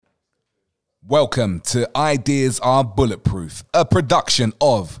Welcome to Ideas Are Bulletproof, a production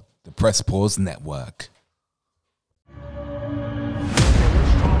of the Press Pause Network.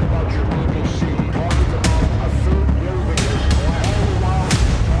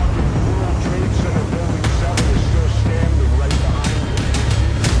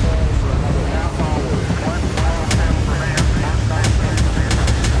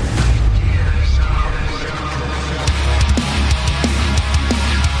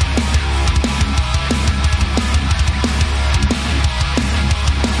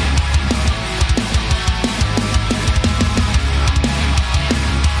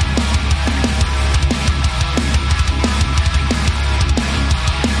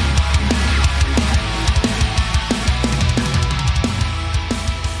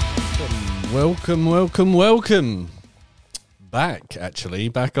 Welcome. Back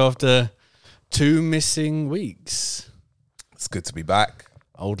after 2 missing weeks. It's good to be back.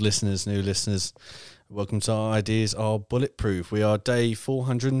 Old listeners, new listeners, welcome to our Ideas Are Bulletproof. We are day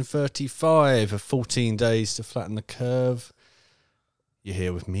 435 of 14 days to flatten the curve. You're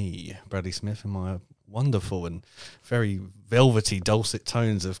here with me, Bradley Smith, and my wonderful and very velvety dulcet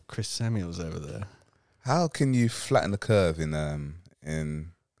tones of Chris Samuels over there. How can you flatten the curve in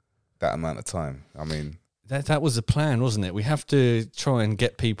that amount of time? I mean, that was the plan, wasn't it? We have to try and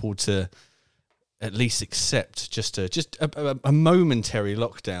get people to at least accept just a momentary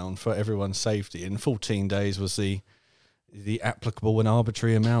lockdown for everyone's safety. And 14 days was the applicable and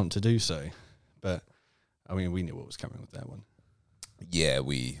arbitrary amount to do so. But I mean, we knew what was coming with that one. Yeah,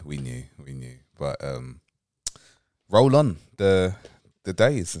 we knew. But roll on the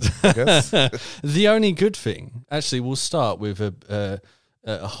days, I guess. The only good thing, actually, we'll start with a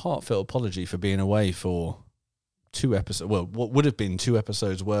heartfelt apology for being away for 2 episodes. Well, what would have been 2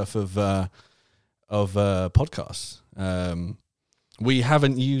 episodes worth of podcasts. We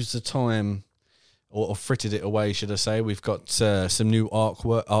haven't used the time or frittered it away, should I say. We've got some new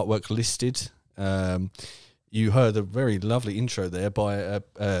artwork listed. You heard a very lovely intro there by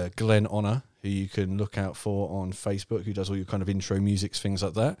Glenn Honor, who you can look out for on Facebook, who does all your kind of intro musics, things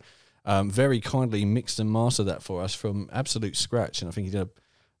like that. Very kindly mixed and mastered that for us from absolute scratch, and I think he did a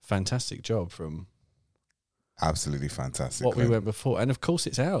fantastic job from absolutely fantastic what we went before. And of course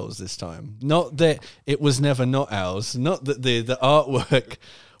it's ours this time. Not that it was never not ours, not that the artwork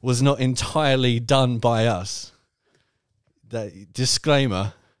was not entirely done by us. That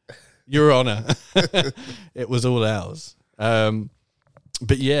disclaimer, Your Honor. It was all ours.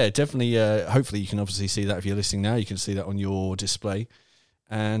 But yeah, definitely hopefully you can obviously see that if you're listening now, you can see that on your display.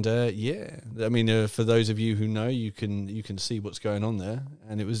 And yeah, I mean, for those of you who know, you can see what's going on there.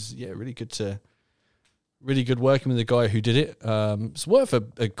 And it was really good working with the guy who did it. It's worth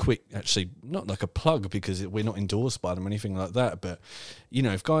a quick, actually, not like a plug because we're not endorsed by them or anything like that. But you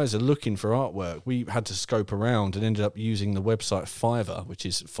know, if guys are looking for artwork, we had to scope around and ended up using the website Fiverr, which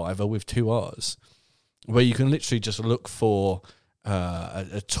is Fiverr with 2 R's, where you can literally just look for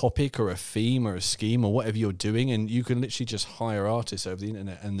a topic or a theme or a scheme or whatever you're doing, and you can literally just hire artists over the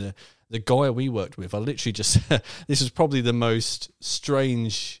internet. And the guy we worked with, I literally just this was probably the most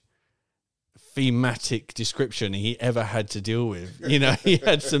strange thematic description he ever had to deal with. You know, he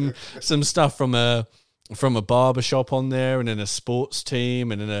had some stuff from a barber shop on there, and then a sports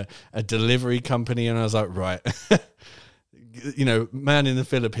team, and then a delivery company, and I was like, right. You know, man in the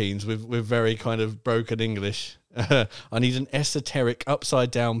Philippines with very kind of broken English. I need an esoteric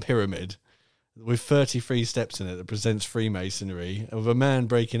upside down pyramid with 33 steps in it that presents Freemasonry, of a man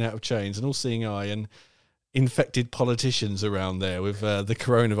breaking out of chains, an all-seeing eye, and infected politicians around there with the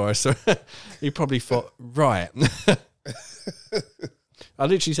coronavirus. So he probably thought, right. I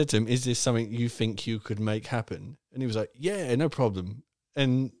literally said to him, is this something you think you could make happen? And he was like, yeah, no problem.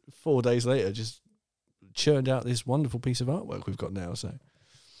 And 4 days later, just churned out this wonderful piece of artwork we've got now. So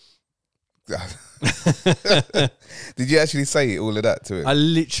did you actually say all of that to him? I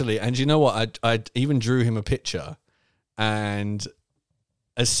literally, and you know what, I even drew him a picture, and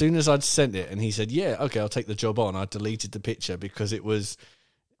as soon as I'd sent it and he said, yeah, okay, I'll take the job on, I deleted the picture because it was,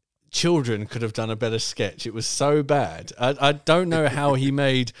 children could have done a better sketch. It was so bad. I don't know how he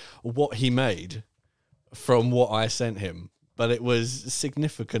made what he made from what I sent him, but it was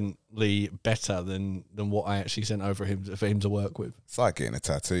significantly better than what I actually sent over for him to work with. It's like getting a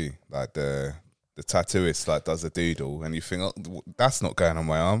tattoo. Like the tattooist like does a doodle, and you think, oh, that's not going on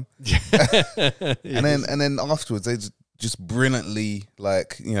my arm. and then afterwards they just brilliantly,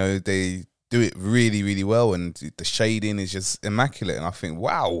 like, you know, they do it really, really well, and the shading is just immaculate. And I think,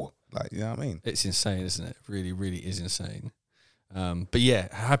 wow, like, you know what I mean? It's insane, isn't it? It really, really is insane. But yeah,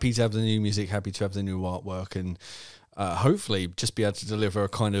 happy to have the new music, happy to have the new artwork, and hopefully just be able to deliver a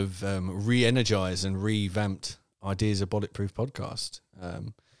kind of re-energized and revamped Ideas of Bulletproof podcast.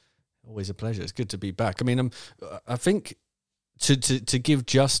 Always a pleasure. It's good to be back. I mean, I think to give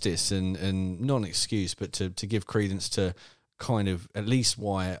justice and not an excuse, but to give credence to kind of at least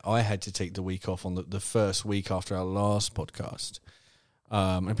why I had to take the week off on the first week after our last podcast.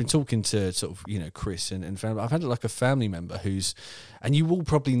 I've been talking to sort of, Chris and family. I've had like a family member and you all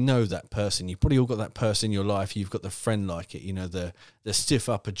probably know that person. You've probably all got that person in your life. You've got the friend like it, the stiff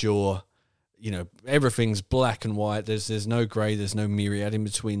upper jaw, everything's black and white. There's no grey, there's no myriad in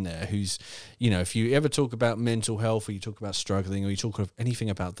between there. Who's, if you ever talk about mental health or you talk about struggling or you talk of anything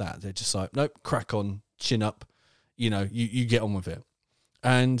about that, they're just like, nope, crack on, chin up, you get on with it.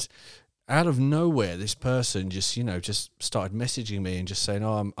 And out of nowhere, this person just started messaging me and just saying,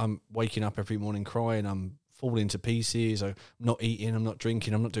 oh, I'm waking up every morning crying, I'm falling to pieces, I'm not eating, I'm not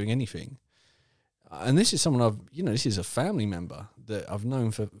drinking, I'm not doing anything. And this is someone this is a family member that I've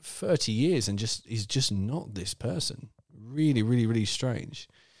known for 30 years and is just not this person. Really, really, really strange.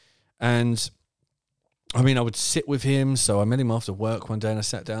 And I mean, I would sit with him. So I met him after work one day and I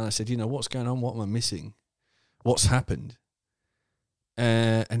sat down and I said, what's going on? What am I missing? What's happened?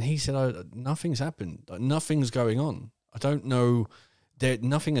 And he said, oh, nothing's happened. Nothing's going on. I don't know.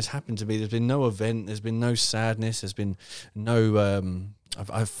 Nothing has happened to me. There's been no event. There's been no sadness. There's been no,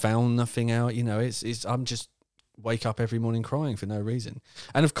 I've found nothing out. I'm just wake up every morning crying for no reason.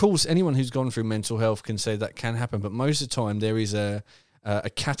 And of course, anyone who's gone through mental health can say that can happen. But most of the time there is a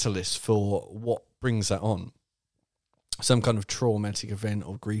catalyst for what brings that on. Some kind of traumatic event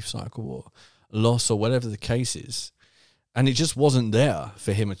or grief cycle or loss or whatever the case is. And it just wasn't there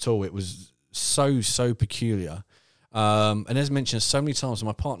for him at all. It was so peculiar. And as mentioned so many times,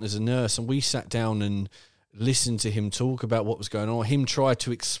 my partner's a nurse, and we sat down and listened to him talk about what was going on, or him try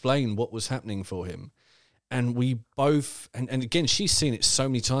to explain what was happening for him. And we both, and again, she's seen it so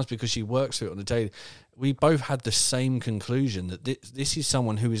many times because she works through it on a daily, we both had the same conclusion that this is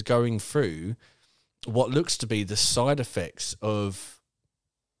someone who is going through what looks to be the side effects of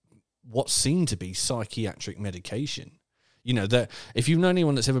what seemed to be psychiatric medication. That if you've known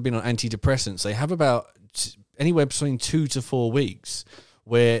anyone that's ever been on antidepressants, they have about anywhere between 2 to 4 weeks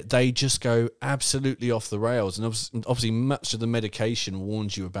where they just go absolutely off the rails. And obviously much of the medication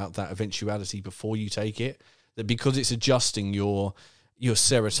warns you about that eventuality before you take it, that because it's adjusting your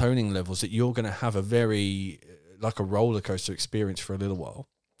serotonin levels, that you're going to have a very, like a roller coaster experience for a little while.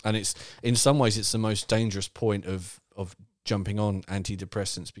 And it's, in some ways, it's the most dangerous point of jumping on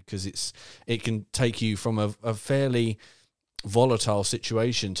antidepressants, because it can take you from a fairly volatile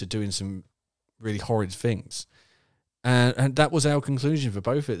situation to doing some really horrid things. And that was our conclusion for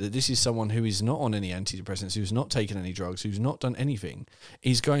both of it, that this is someone who is not on any antidepressants, who's not taken any drugs, who's not done anything.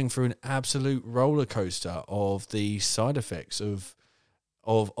 He's going through an absolute roller coaster of the side effects of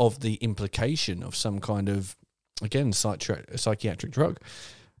the implication of some kind of, again, psychiatric drug.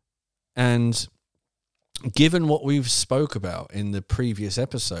 And given what we've spoke about in the previous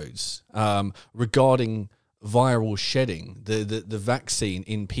episodes regarding viral shedding, the vaccine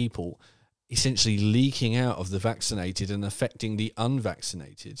in people essentially leaking out of the vaccinated and affecting the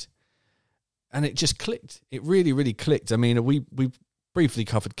unvaccinated. And it just clicked. It really, really clicked. I mean, we briefly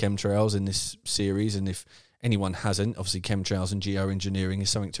covered chemtrails in this series, and if anyone hasn't, obviously chemtrails and geoengineering is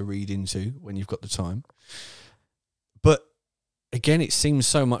something to read into when you've got the time. But again, it seems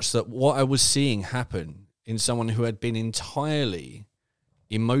so much that what I was seeing happen in someone who had been entirely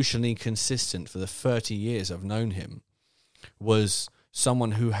emotionally consistent for the 30 years I've known him was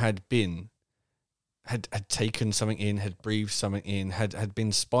someone who had taken something in, had breathed something in, had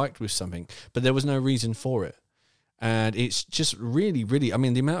been spiked with something, but there was no reason for it. And it's just really, really, I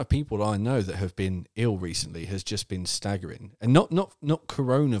mean, the amount of people I know that have been ill recently has just been staggering. And not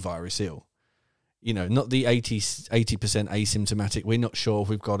coronavirus ill, not the 80% asymptomatic. We're not sure if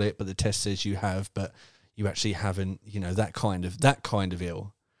we've got it, but the test says you have, but you actually haven't, that kind of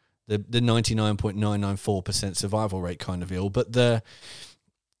ill, the 99.994% survival rate kind of ill, but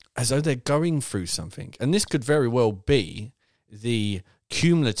as though they're going through something. And this could very well be the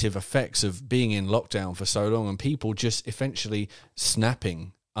cumulative effects of being in lockdown for so long and people just eventually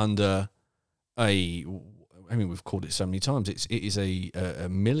snapping under we've called it so many times, it is a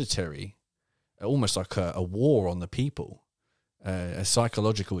military, almost like a war on the people, a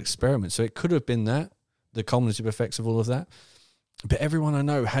psychological experiment. So it could have been that, the cumulative effects of all of that. But everyone I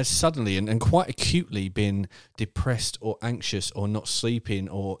know has suddenly and quite acutely been depressed or anxious or not sleeping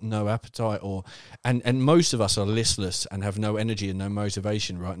or no appetite and most of us are listless and have no energy and no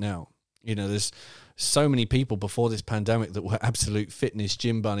motivation right now. You know, there's so many people before this pandemic that were absolute fitness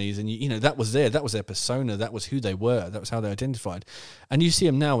gym bunnies, and you know that was their persona, that was who they were, that was how they identified. And you see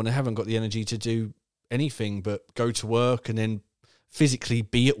them now, and they haven't got the energy to do anything but go to work and then physically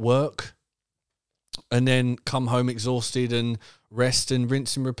be at work, and then come home exhausted and rest and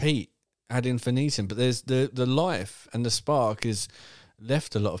rinse and repeat ad infinitum. But there's the life and the spark is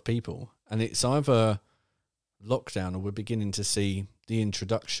left a lot of people, and it's either lockdown or we're beginning to see the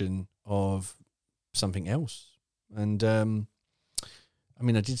introduction of something else. And I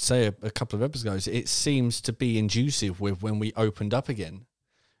mean, I did say a couple of episodes ago, it seems to be inducive with when we opened up again.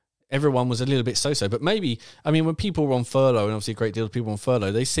 Everyone was a little bit so-so, but maybe, I mean, when people were on furlough, and obviously a great deal of people were on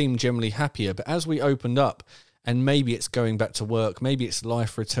furlough, they seemed generally happier. But as we opened up, and maybe it's going back to work, maybe it's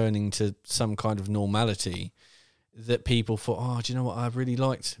life returning to some kind of normality, that people thought, oh, do you know what? I really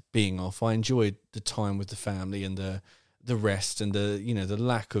liked being off. I enjoyed the time with the family and the rest and the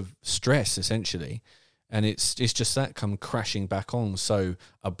lack of stress, essentially. And it's just that come crashing back on so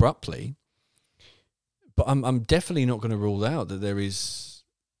abruptly. But I'm definitely not going to rule out that there is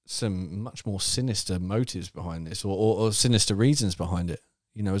some much more sinister motives behind this, or sinister reasons behind it.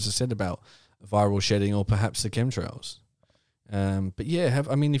 You know, as I said about viral shedding or perhaps the chemtrails. But yeah,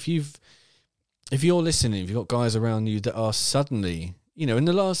 if you're listening, if you've got guys around you that are suddenly, you know, in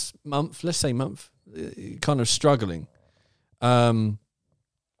the last month, let's say month, kind of struggling,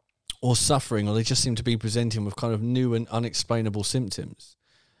 or suffering, or they just seem to be presenting with kind of new and unexplainable symptoms,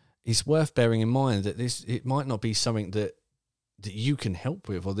 it's worth bearing in mind that it might not be something that you can help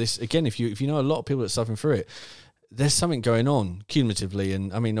with, or this, again, if you know a lot of people that are suffering through it, there's something going on cumulatively.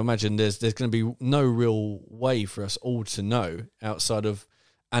 And I mean, imagine there's going to be no real way for us all to know outside of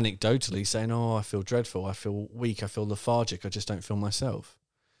anecdotally saying, oh, I feel dreadful, I feel weak, I feel lethargic, I just don't feel myself.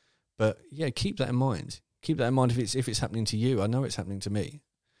 But yeah, keep that in mind. Keep that in mind if it's happening to you. I know it's happening to me.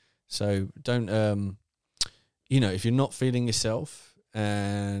 So don't, if you're not feeling yourself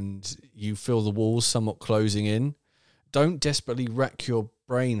and you feel the walls somewhat closing in, don't desperately rack your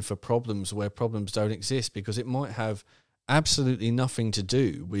brain for problems where problems don't exist, because it might have absolutely nothing to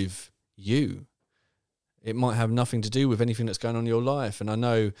do with you. It might have nothing to do with anything that's going on in your life. And I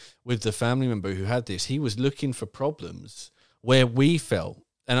know with the family member who had this, he was looking for problems where we felt,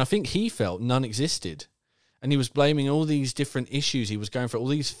 and I think he felt, none existed. And he was blaming all these different issues he was going through, all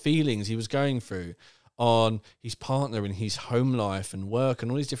these feelings he was going through on his partner and his home life and work and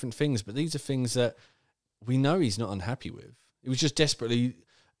all these different things. But these are things that we know he's not unhappy with. It was just desperately,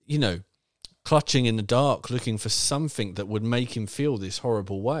 clutching in the dark, looking for something that would make him feel this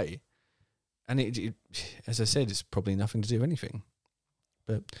horrible way. And it, as I said, it's probably nothing to do with anything.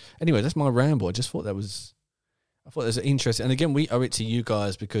 But anyway, that's my ramble. I thought that was interesting. And again, we owe it to you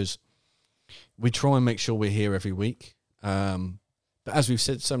guys because we try and make sure we're here every week. But as we've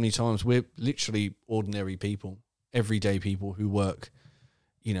said so many times, we're literally ordinary people, everyday people who work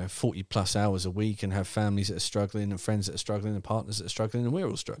 40 plus hours a week and have families that are struggling and friends that are struggling and partners that are struggling, and we're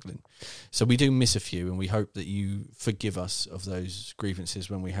all struggling. So we do miss a few, and we hope that you forgive us of those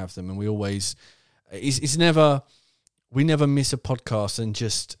grievances when we have them. And we always, we never miss a podcast and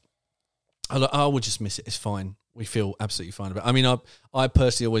just, I will just miss it. It's fine. We feel absolutely fine about it. I mean, I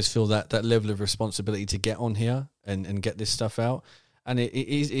personally always feel that level of responsibility to get on here and get this stuff out. And it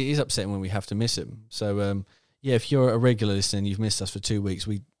is upsetting when we have to miss him. So, yeah, if you're a regular listener and you've missed us for 2 weeks,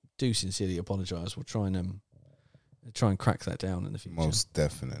 we do sincerely apologise. We'll try and crack that down in the future. Most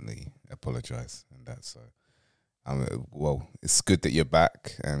definitely apologise, and that's so. Well, it's good that you're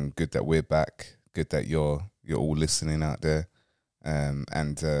back, and good that we're back. Good that you're all listening out there, and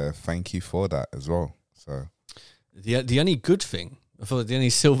thank you for that as well. So, the only good thing, I thought the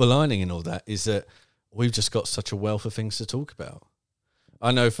only silver lining in all that is that we've just got such a wealth of things to talk about.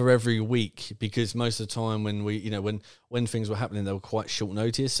 I know for every week, because most of the time when when things were happening, they were quite short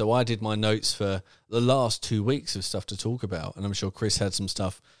notice. So I did my notes for the last 2 weeks of stuff to talk about. And I'm sure Chris had some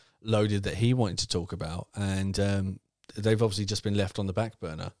stuff loaded that he wanted to talk about. And they've obviously just been left on the back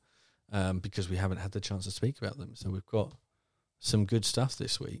burner because we haven't had the chance to speak about them. So we've got some good stuff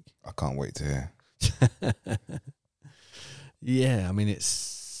this week. I can't wait to hear. Yeah, I mean,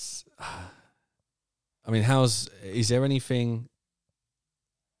 is there anything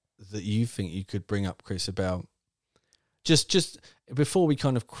that you think you could bring up, Chris, about just before we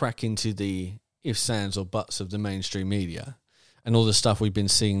kind of crack into the ifs, ands or buts of the mainstream media and all the stuff we've been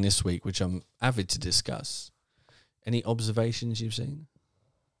seeing this week, which I'm avid to discuss? Any observations you've seen?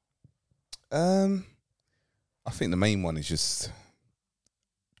 I think the main one is just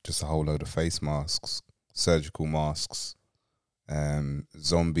a whole load of face masks, surgical masks,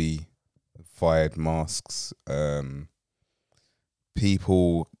 zombie fired masks,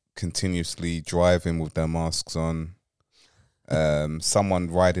 people continuously driving with their masks on. Someone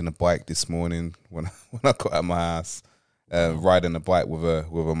riding a bike this morning when I got out of my house, riding a bike with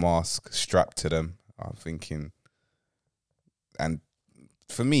a mask strapped to them. I'm thinking, and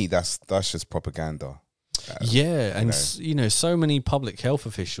for me, that's just propaganda. So many public health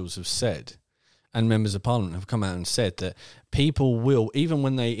officials have said, and members of parliament have come out and said that people will, even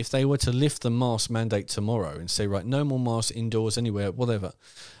when if they were to lift the mask mandate tomorrow and say, right, no more masks indoors anywhere, whatever,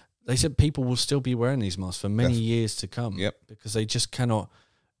 they said people will still be wearing these masks for many years to come. Yep. Because they just cannot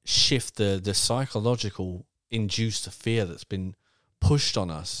shift the psychological induced fear that's been pushed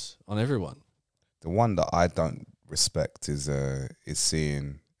on us, on everyone. The one that I don't respect is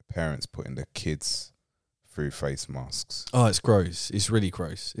seeing parents putting their kids through face masks. Oh, it's gross. It's really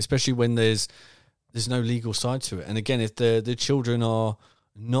gross, especially when there's no legal side to it. And again, if the children are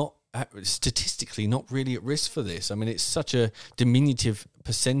not statistically not really at risk for this, I mean, it's such a diminutive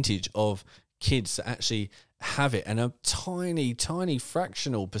percentage of kids that actually have it, and a tiny, tiny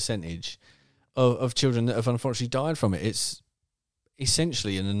fractional percentage of children that have unfortunately died from it. It's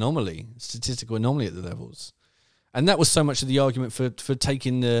essentially an anomaly, statistical anomaly at the levels. And that was so much of the argument for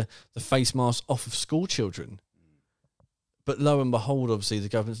taking the face mask off of school children. But lo and behold, obviously, the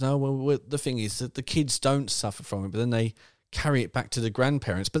government's, the thing is that the kids don't suffer from it, but then they carry it back to the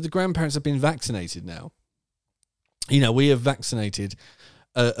grandparents. But the grandparents have been vaccinated now. We have vaccinated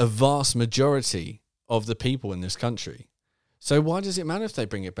a vast majority of the people in this country. So why does it matter if they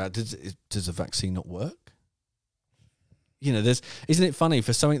bring it back? Does the vaccine not work? Isn't it funny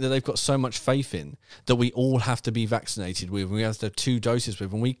for something that they've got so much faith in that we all have to be vaccinated with, and we have to have 2 doses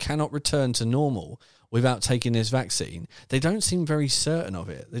with, and we cannot return to normal without taking this vaccine? They don't seem very certain of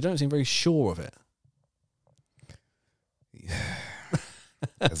it. They don't seem very sure of it.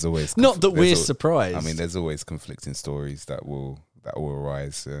 There's always not that we're surprised. I mean, there's always conflicting stories that will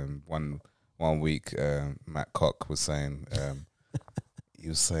arise. One week, Matt Cock was saying he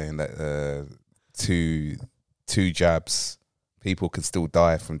was saying that 2 jabs, people can still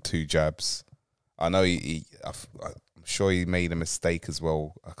die from 2 jabs. I know I'm sure he made a mistake as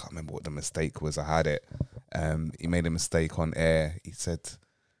well. I can't remember what the mistake was. I had it. He made a mistake on air. He said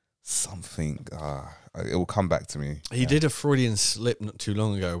something. It will come back to me. He did a Freudian slip not too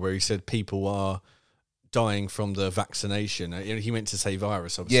long ago where he said people are dying from the vaccination. He meant to say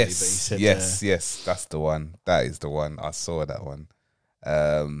virus, obviously. Yes, but he said, yes, that's the one. That is the one. I saw that one.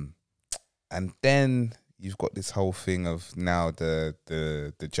 And then you've got this whole thing of now the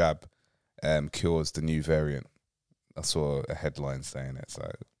jab cures the new variant. I saw a headline saying it. So,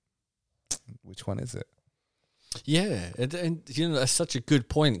 which one is it? Yeah, and that's such a good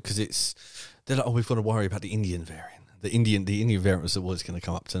point, because they're like, we've got to worry about the Indian variant. The Indian variant was always going to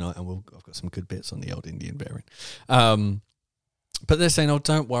come up tonight, and I've got some good bits on the old Indian variant. But they're saying,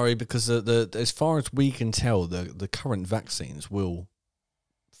 don't worry, because as far as we can tell, the current vaccines will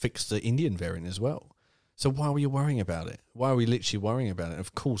fix the Indian variant as well. So why are we worrying about it? Why are we literally worrying about it?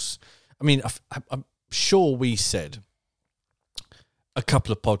 Of course, I mean, I'm sure we said a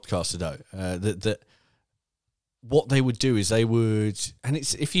couple of podcasts ago that what they would do is they would, and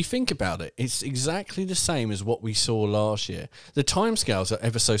it's, if you think about it, it's exactly the same as what we saw last year. The timescales are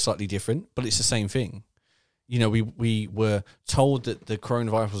ever so slightly different, but it's the same thing. We were told that the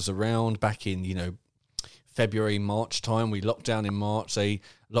coronavirus was around back in, February, March time. We locked down in March. They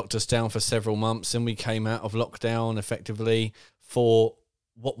locked us down for several months, and we came out of lockdown effectively for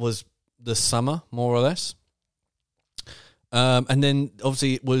what was the summer, more or less. And then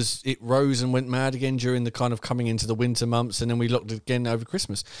obviously it rose and went mad again during the kind of coming into the winter months, and then we locked again over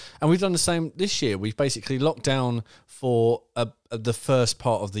Christmas. And we've done the same this year. We've basically locked down for the first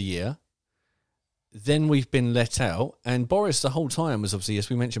part of the year. Then we've been let out, and Boris the whole time was obviously, as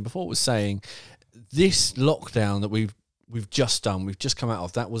we mentioned before, was saying this lockdown that we've just done, we've just come out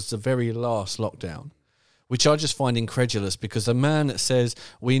of, that was the very last lockdown, which I just find incredulous, because the man that says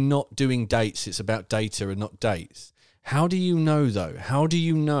we're not doing dates, it's about data and not dates. How do you know, though? How do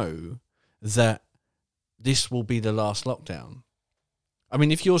you know that this will be the last lockdown? I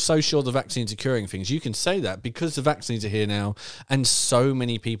mean, if you're so sure the vaccines are curing things, you can say that, because the vaccines are here now and so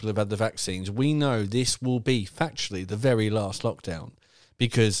many people have had the vaccines. We know this will be factually the very last lockdown,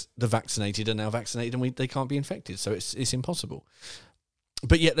 because the vaccinated are now vaccinated and they can't be infected. So it's impossible.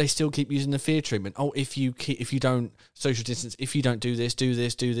 But yet they still keep using the fear treatment. Oh, if you don't social distance, if you don't do this,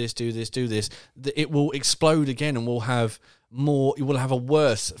 it will explode again, and we'll have a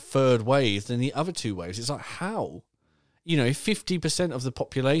worse third wave than the other 2 waves. It's like, how? If 50% of the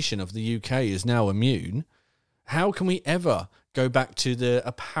population of the UK is now immune, how can we ever go back to the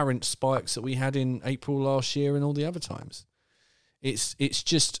apparent spikes that we had in April last year and all the other times? It's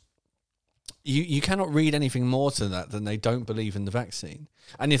just you cannot read anything more to that than they don't believe in the vaccine.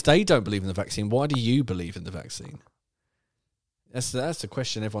 And if they don't believe in the vaccine, why do you believe in the vaccine? That's the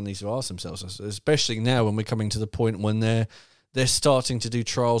question everyone needs to ask themselves, especially now when we're coming to the point when they're starting to do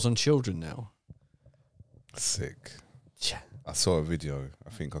trials on children now. Sick. Yeah. I saw a video. I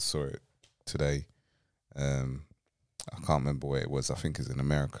think I saw it today. I can't remember where it was. I think it's in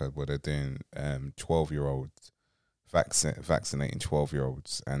America where they're doing 12-year-olds vaccinating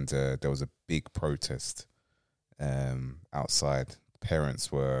 12-year-olds, and there was a big protest outside.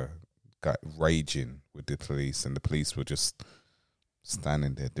 Parents were raging with the police, and the police were just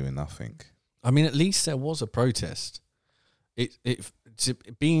standing there doing nothing. I mean, at least there was a protest.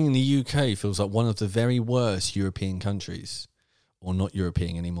 Being in the UK feels like one of the very worst European countries, or not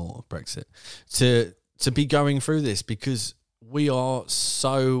European anymore, Brexit, to be going through this, because we are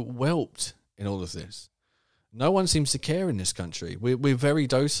so whelped in all of this. No one seems to care in this country. We're very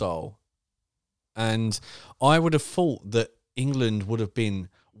docile. And I would have thought that England would have been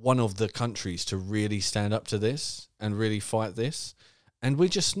one of the countries to really stand up to this and really fight this. And we're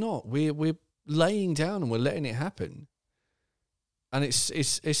just not. We're laying down and we're letting it happen. And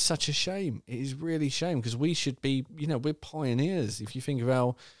it's such a shame. It is really a shame, because we should be, we're pioneers. If you think of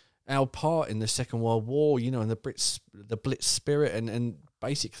our part in the Second World War, and the Blitz spirit, and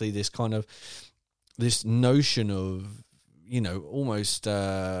basically this kind of this notion of, almost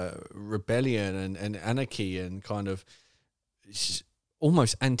rebellion and anarchy and kind of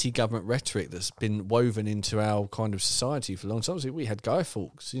almost anti-government rhetoric that's been woven into our kind of society for a long time. So we had Guy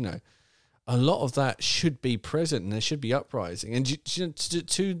Fawkes, a lot of that should be present, and there should be uprising. And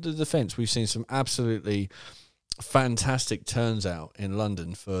to the defence, we've seen some absolutely fantastic turns out in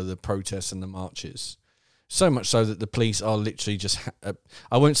London for the protests and the marches. So much so that the police are literally just,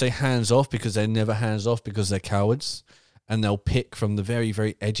 I won't say hands off, because they're never hands off, because they're cowards. And they'll pick from the very,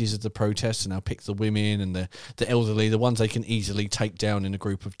 very edges of the protests, and they'll pick the women and the elderly, the ones they can easily take down in a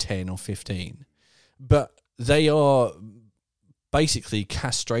group of 10 or 15. But they are basically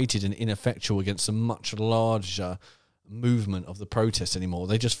castrated and ineffectual against a much larger movement of the protest anymore.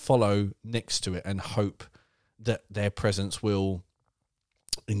 They just follow next to it and hope that their presence will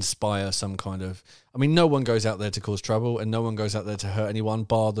inspire some kind of... I mean, no one goes out there to cause trouble, and no one goes out there to hurt anyone,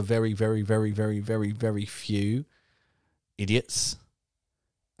 bar the very, very, very, very, very, very few idiots.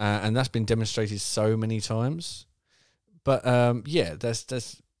 And that's been demonstrated so many times. But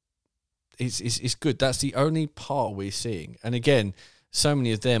it's good. That's the only part we're seeing. And again, so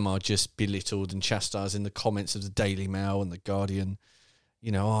many of them are just belittled and chastised in the comments of the Daily Mail and the Guardian.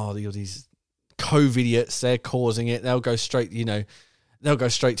 These COVID idiots, they're causing it. They'll go straight to the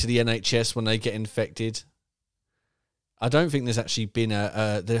NHS when they get infected. I don't think there's actually been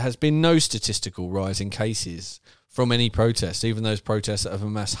there has been no statistical rise in cases from any protest, even those protests that have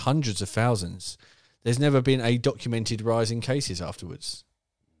amassed hundreds of thousands. There's never been a documented rise in cases afterwards.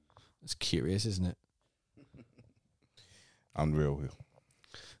 That's curious, isn't it? Unreal.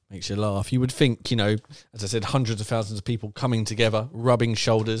 Makes you laugh. You would think, as I said, hundreds of thousands of people coming together, rubbing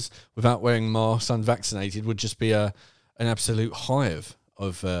shoulders without wearing masks, unvaccinated, would just be an absolute hive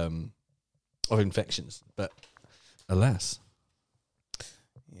of infections. But alas.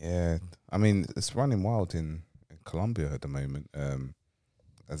 Yeah, I mean, it's running wild in Colombia at the moment,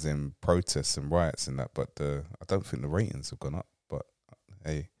 as in protests and riots and that. But I don't think the ratings have gone up. But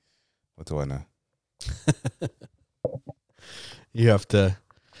hey, what do I know? You have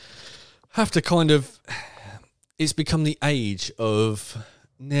to kind of... It's become the age of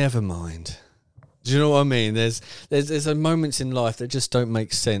never mind. Do you know what I mean? There's moments in life that just don't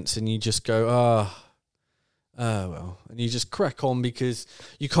make sense, and you just go, well, and you just crack on, because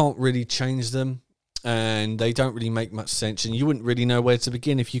you can't really change them, and they don't really make much sense, and you wouldn't really know where to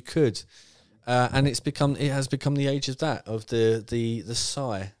begin if you could. And it has become the age of that, of the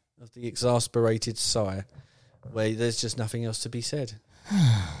sigh, of the exasperated sigh, where there's just nothing else to be said.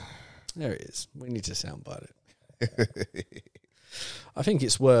 There it is. We need to soundbite it. I think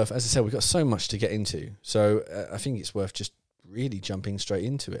it's worth, as I said, we've got so much to get into, so I think it's worth just really jumping straight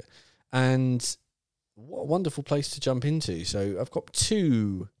into it. And what a wonderful place to jump into. So I've got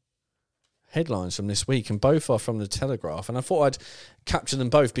two headlines from this week, and both are from the Telegraph, and I thought I'd capture them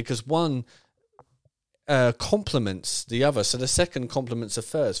both because one complements the other. So the second complements the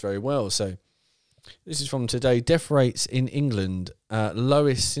first very well. So this is from today. Death rates in England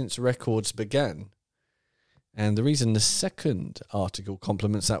lowest since records began. And the reason the second article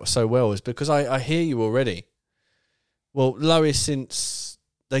complements that so well is because I hear you already. Well, lowest since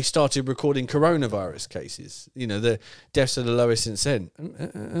they started recording coronavirus cases. The deaths are the lowest since then.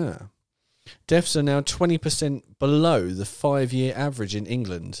 Deaths are now 20% below the 5-year average in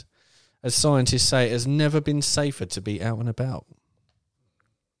England. as scientists say, it has never been safer to be out and about.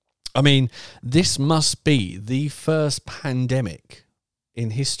 I mean, this must be the first pandemic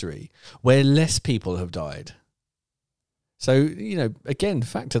in history where less people have died. So, you know, again,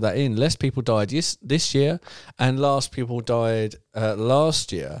 factor that in. Less people died this year, and last people died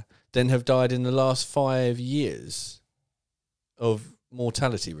last year than have died in the last 5 years of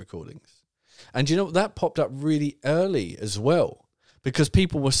mortality recordings. And you know what? That popped up really early as well, because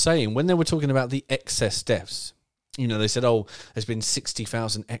people were saying, when they were talking about the excess deaths, you know, they said, oh, there's been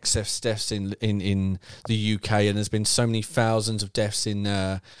 60,000 excess deaths in the UK, and there's been so many thousands of deaths in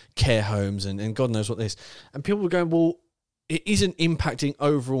care homes and God knows what this. And people were going, well, it isn't impacting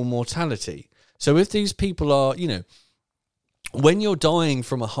overall mortality. So if these people are, you know, when you're dying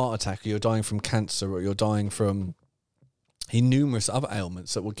from a heart attack, or you're dying from cancer, or you're dying from numerous other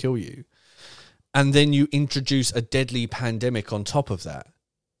ailments that will kill you, and then you introduce a deadly pandemic on top of that,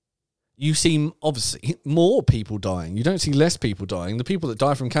 you see, obviously, more people dying. You don't see less people dying. The people that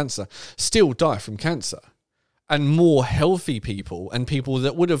die from cancer still die from cancer. And more healthy people and people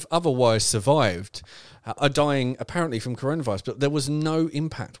that would have otherwise survived are dying apparently from coronavirus. But there was no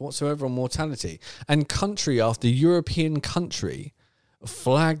impact whatsoever on mortality. And country after European country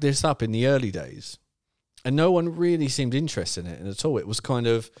flagged this up in the early days. And no one really seemed interested in it at all. It was kind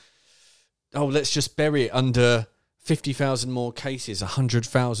of, oh, let's just bury it under 50,000 more cases,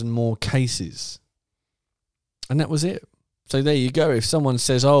 100,000 more cases. And that was it. So there you go. If someone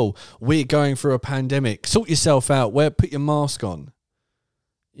says, oh, we're going through a pandemic, sort yourself out, put your mask on.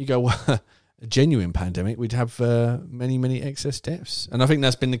 You go, well, a genuine pandemic, we'd have many, many excess deaths. And I think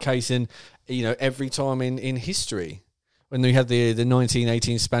that's been the case in, you know, every time in history. When we had the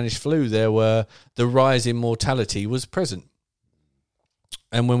 1918 Spanish flu, there were the rise in mortality was present.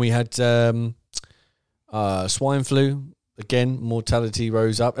 And when we had swine flu, again, mortality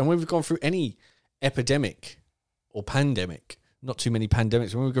rose up. And when we've gone through any epidemic or pandemic, not too many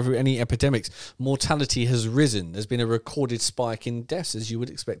pandemics, when we go through any epidemics, mortality has risen. There's been a recorded spike in deaths, as you would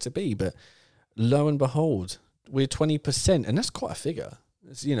expect to be. But lo and behold, we're 20%, and that's quite a figure.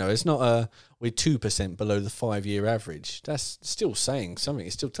 It's, you know, it's not we're 2% below the 5-year average. That's still saying something.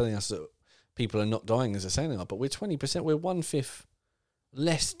 It's still telling us that people are not dying as they're saying they are, but we're 20%. We're 1/5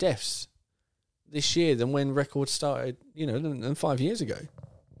 less deaths this year than when records started, you know, than 5 years ago.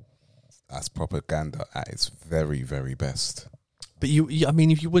 That's propaganda at its very, very best. But you, I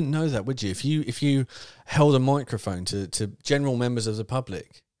mean, if you wouldn't know that, would you? If you held a microphone to general members of the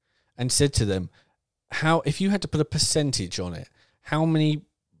public and said to them, if you had to put a percentage on it, how many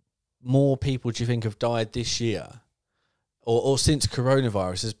more people do you think have died this year or since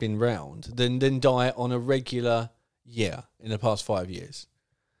coronavirus has been round than die on a regular year in the past 5 years?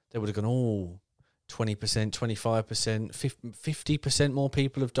 They would have gone, oh, 20%, 25%, 50% more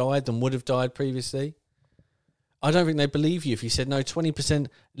people have died than would have died previously. I don't think they believe you if you said, no, 20%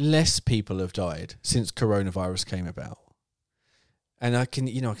 less people have died since coronavirus came about. And I can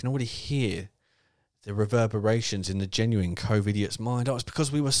already hear the reverberations in the genuine COVIDiots' mind. Oh, it's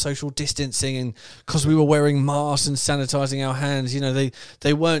because we were social distancing and because we were wearing masks and sanitizing our hands. You know,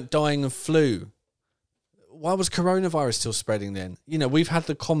 they weren't dying of flu. Why was coronavirus still spreading then? You know, we've had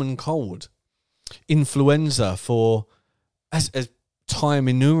the common cold, influenza for as time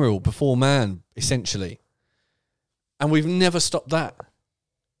immemorial before man, essentially. And we've never stopped that.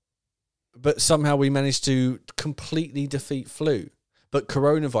 But somehow we managed to completely defeat flu. But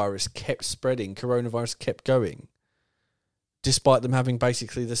coronavirus kept spreading. Coronavirus kept going, despite them having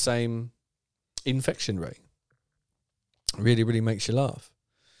basically the same infection rate. Really, really makes you laugh.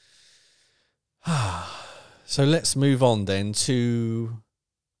 So let's move on then to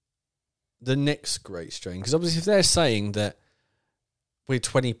the next great strain. Because obviously if they're saying that we're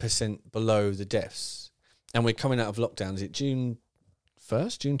 20% below the deaths and we're coming out of lockdown, is it June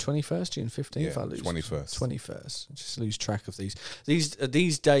 1st, June 21st, June 15th? Yeah, I lose 21st. 21st. I just lose track of these.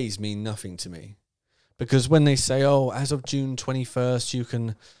 These days mean nothing to me. Because when they say, oh, as of June 21st, you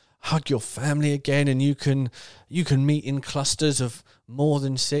can hug your family again and you can meet in clusters of more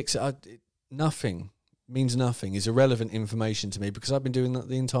than 6, nothing means nothing. Is irrelevant information to me because I've been doing that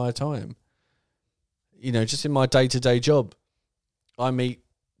the entire time. You know, just in my day-to-day job, I meet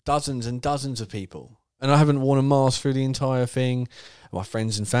dozens and dozens of people. And I haven't worn a mask through the entire thing. My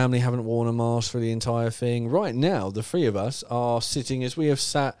friends and family haven't worn a mask through the entire thing. Right now, the three of us are sitting as we have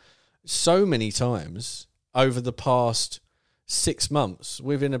sat so many times over the past 6 months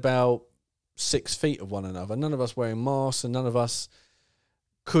within about 6 feet of one another. None of us wearing masks and none of us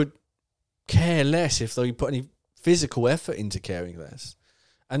could care less if they put any physical effort into caring less.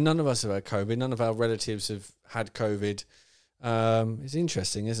 And none of us have had COVID. None of our relatives have had COVID. It's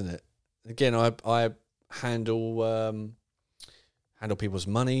interesting, isn't it? Again, I handle people's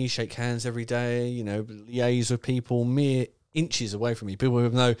money, shake hands every day, liaise with people mere inches away from me. People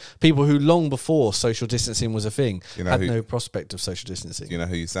who long before social distancing was a thing had no prospect of social distancing. Do you know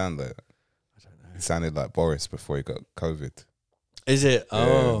who you sound like? I don't know. You sounded like Boris before he got COVID. Is it?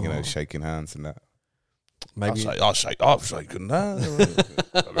 Yeah, shaking hands and that. Maybe I've shaken hands.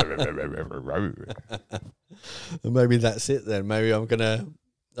 Maybe that's it then. Maybe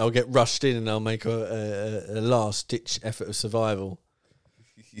I'll get rushed in and I'll make a last ditch effort of survival.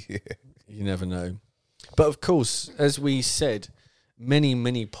 Yeah. You never know. But of course, as we said many,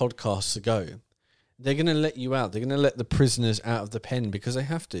 many podcasts ago, they're going to let you out. They're going to let the prisoners out of the pen because they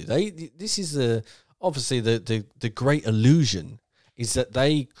have to. This is obviously the great illusion is that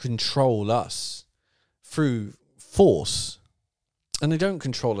they control us through force. And they don't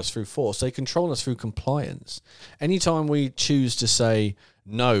control us through force. They control us through compliance. Anytime we choose to say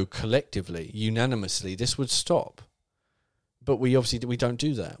no collectively, unanimously, this would stop. But we don't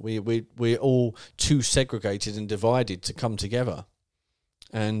do that. We're all too segregated and divided to come together.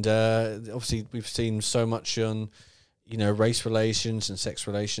 And obviously we've seen so much on, race relations and sex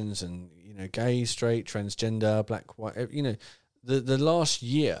relations and, gay, straight, transgender, black, white, the last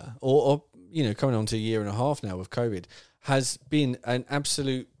year or coming on to a year and a half now with COVID has been an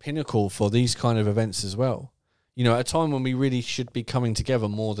absolute pinnacle for these kind of events as well. At a time when we really should be coming together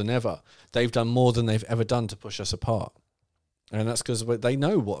more than ever, they've done more than they've ever done to push us apart. And that's because they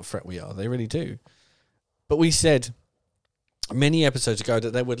know what a threat we are. They really do. But we said many episodes ago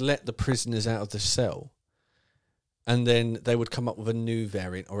that they would let the prisoners out of the cell and then they would come up with a new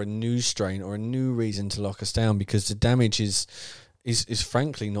variant or a new strain or a new reason to lock us down because the damage is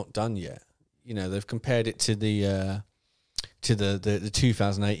frankly not done yet. They've compared it to the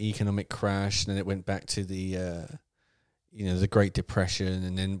 2008 economic crash, and then it went back to the Great Depression,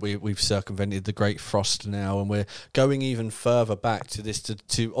 and then we've circumvented the Great Frost now, and we're going even further back to this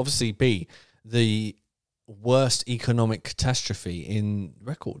to obviously be the worst economic catastrophe in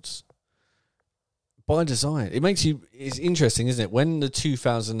records by design. It's interesting, isn't it? When the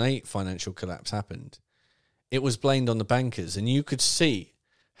 2008 financial collapse happened, it was blamed on the bankers, and you could see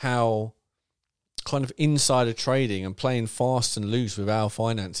how kind of insider trading and playing fast and loose with our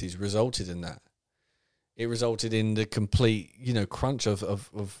finances resulted in that. It resulted in the complete, crunch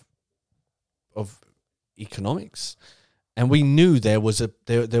of economics, and we knew there was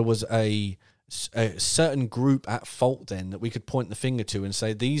a certain group at fault then that we could point the finger to and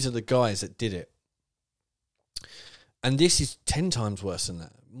say these are the guys that did it. And this is 10 times worse than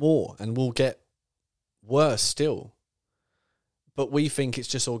that, more, and will get worse still. But we think it's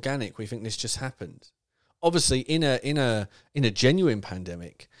just organic. We think this just happened. Obviously, in a genuine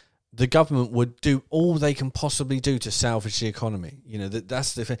pandemic, the government would do all they can possibly do to salvage the economy.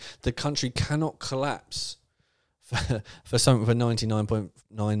 That's the thing. The country cannot collapse for something with a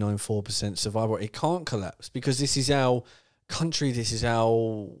 99.994% survival rate. It can't collapse because this is our country. This is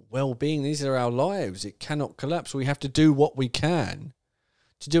our well-being. These are our lives. It cannot collapse. We have to do what we can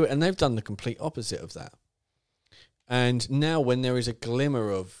to do it. And they've done the complete opposite of that. And now when there is a glimmer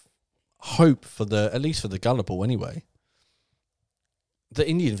of hope at least for the gullible anyway, the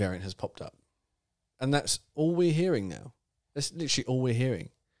Indian variant has popped up. And that's all we're hearing now. That's literally all we're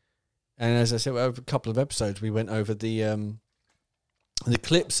hearing. And as I said, over a couple of episodes, we went over the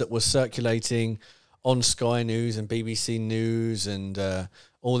clips that were circulating on Sky News and BBC News and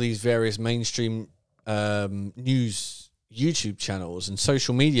all these various mainstream news YouTube channels and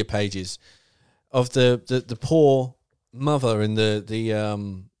social media pages of the poor mother in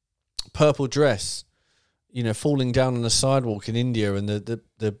the purple dress, falling down on the sidewalk in India, and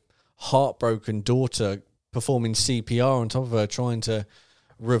the heartbroken daughter performing CPR on top of her, trying to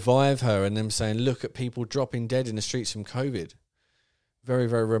revive her, and them saying, look at people dropping dead in the streets from COVID. Very,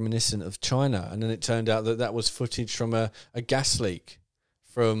 very reminiscent of China. And then it turned out that was footage from a gas leak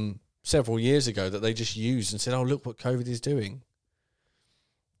from several years ago that they just used and said, oh, look what COVID is doing.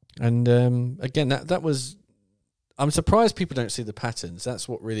 And again, that was... I'm surprised people don't see the patterns. That's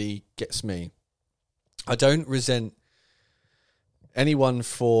what really gets me. I don't resent anyone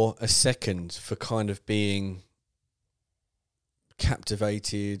for a second for kind of being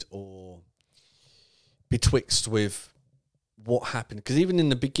captivated or betwixt with what happened. Because even in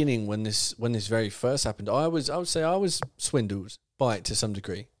the beginning, when this very first happened, I would say I was swindled by it to some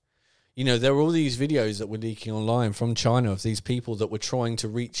degree. There were all these videos that were leaking online from China of these people that were trying to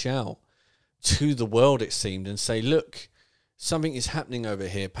reach out to the world, it seemed, and say, look, something is happening over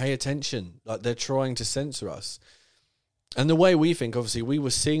here, pay attention. Like, they're trying to censor us. And the way we think, obviously, we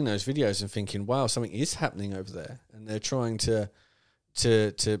were seeing those videos and thinking, wow, something is happening over there, and they're trying to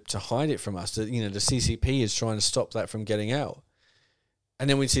to hide it from us. The CCP is trying to stop that from getting out. And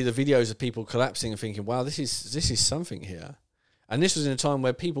then we see the videos of people collapsing and thinking, wow, this is something here. And this was in a time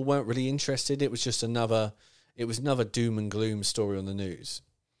where people weren't really interested. It was just another doom and gloom story on the news.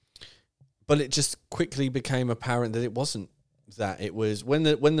 But it just quickly became apparent that it wasn't that. It was when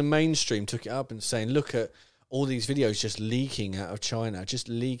the mainstream took it up and saying, look at all these videos just leaking out of China, just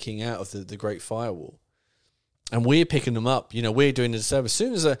leaking out of the Great Firewall. And we're picking them up. We're doing the service. As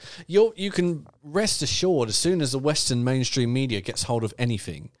soon as you can rest assured, as soon as the Western mainstream media gets hold of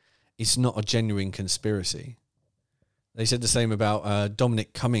anything, it's not a genuine conspiracy. They said the same about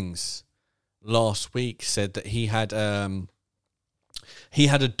Dominic Cummings last week. Said that he had a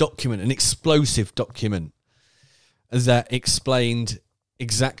document, an explosive document, that explained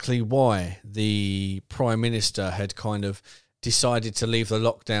exactly why the Prime Minister had kind of decided to leave the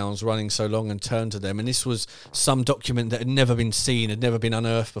lockdowns running so long and turn to them. And this was some document that had never been seen, had never been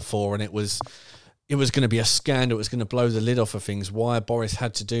unearthed before, and it was going to be a scandal. It was going to blow the lid off of things, why Boris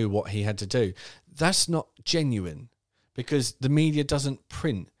had to do what he had to do. That's not genuine, because the media doesn't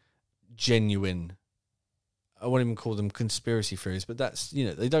print genuine, I won't even call them conspiracy theories, but that's,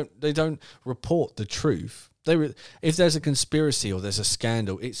 they don't report the truth. If there's a conspiracy or there's a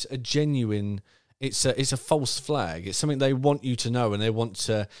scandal, it's a genuine, it's a false flag. It's something they want you to know, and they want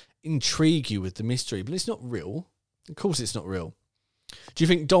to intrigue you with the mystery, but it's not real. Of course it's not real. Do you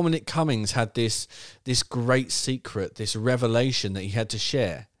think Dominic Cummings had this great secret, this revelation that he had to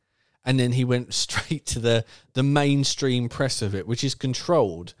share, and then he went straight to the mainstream press of it, which is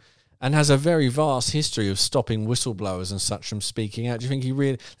controlled and has a very vast history of stopping whistleblowers and such from speaking out? Do you think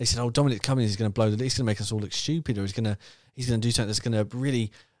they said, Dominic Cummings is going to blow the lid, he's going to make us all look stupid, or he's going to do something that's going to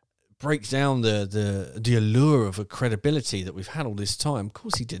really break down the allure of a credibility that we've had all this time? Of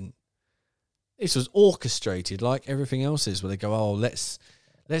course he didn't. This was orchestrated like everything else is, where they go, let's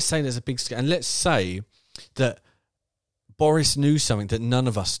say there's a big scandal, and let's say that Boris knew something that none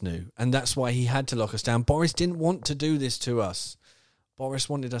of us knew, and that's why he had to lock us down. Boris didn't want to do this to us. Boris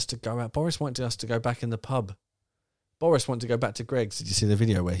wanted us to go out. Boris wanted us to go back in the pub. Boris wanted to go back to Greggs. Did you see the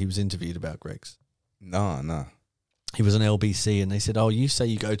video where he was interviewed about Greggs? No. He was on LBC, and they said, you say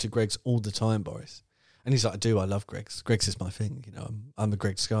you go to Greggs all the time, Boris. And he's like, I do. I love Greggs. Greggs is my thing. I'm a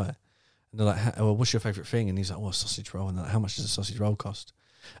Greggs guy. And they're like, well, what's your favourite thing? And he's like, a sausage roll. And they're like, how much does a sausage roll cost?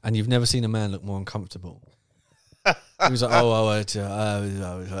 And you've never seen a man look more uncomfortable. He was like, I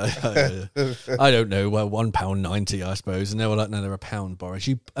don't know, well, £1.90, I suppose. And they were like, no, they're £1, Boris.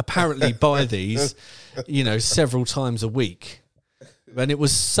 You apparently buy these, several times a week. And it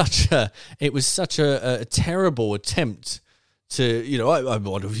was such a terrible attempt to, I'm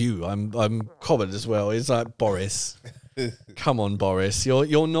one of you. I'm common as well. It's like, Boris, come on, Boris.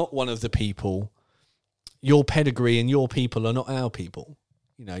 You're not one of the people. Your pedigree and your people are not our people.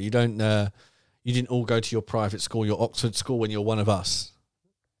 You don't. You didn't all go to your private school, your Oxford school, when you're one of us.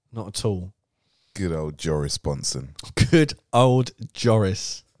 Not at all. Good old Joris Bonson. Good old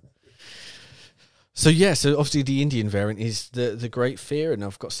Joris. So obviously the Indian variant is the great fear, and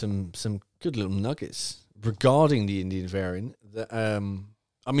I've got some good little nuggets regarding the Indian variant. That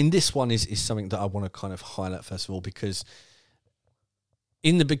this one is something that I want to kind of highlight first of all, because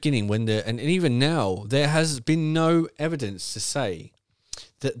in the beginning, and even now, there has been no evidence to say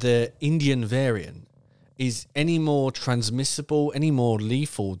that the Indian variant is any more transmissible, any more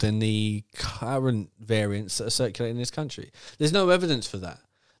lethal than the current variants that are circulating in this country. There's no evidence for that.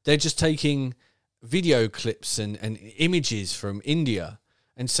 They're just taking video clips and images from India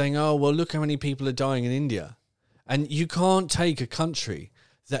and saying, look how many people are dying in India. And you can't take a country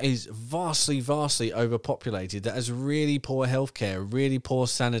that is vastly, vastly overpopulated, that has really poor healthcare, really poor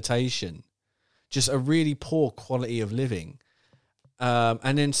sanitation, just a really poor quality of living,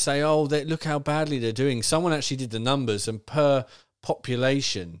 and then say, look how badly they're doing. Someone actually did the numbers, and per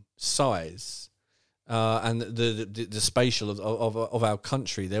population size and the spatial of our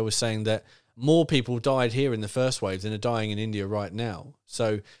country, they were saying that more people died here in the first wave than are dying in India right now.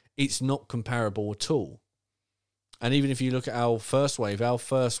 So it's not comparable at all. And even if you look at our first wave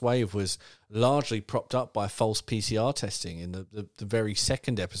was largely propped up by false PCR testing. In the very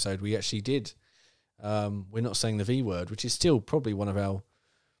second episode we actually did. We're not saying the V word, which is still probably one of our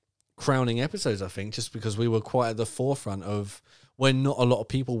crowning episodes, I think, just because we were quite at the forefront of when not a lot of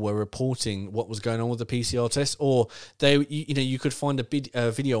people were reporting what was going on with the PCR test, or you could find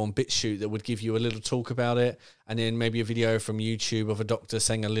a video on BitChute that would give you a little talk about it, and then maybe a video from YouTube of a doctor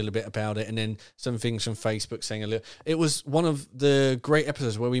saying a little bit about it, and then some things from Facebook saying a little. It was one of the great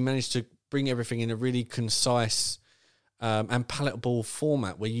episodes where we managed to bring everything in a really concise and palatable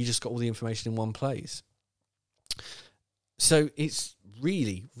format where you just got all the information in one place. So it's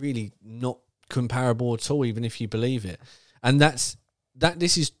really, really not comparable at all, even if you believe it. And this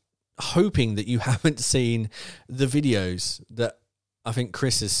is hoping that you haven't seen the videos that I think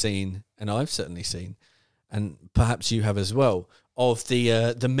Chris has seen, and I've certainly seen, and perhaps you have as well, of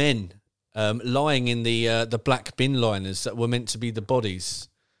the men lying in the black bin liners that were meant to be the bodies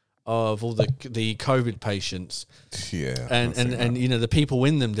of all the COVID patients. Yeah, and you know, the people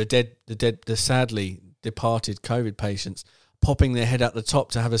in them, the sadly departed COVID patients, popping their head out the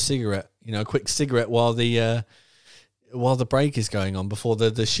top to have a cigarette, you know, a quick cigarette while the break is going on before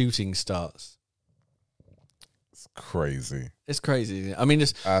the shooting starts. It's crazy. It's crazy. I mean,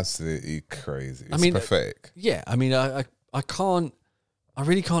 it's absolutely crazy. It's pathetic. Yeah, I mean, I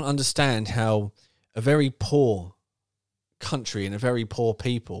really can't understand how a very poor country and a very poor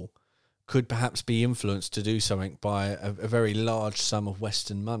people could perhaps be influenced to do something by a very large sum of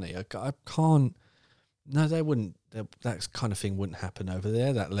Western money. I can't. No, they wouldn't. That kind of thing wouldn't happen over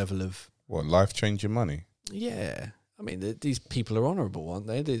there. That level of life-changing money. Yeah, I mean, these people are honourable, aren't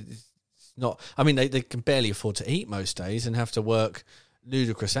they? It's not. I mean, they can barely afford to eat most days and have to work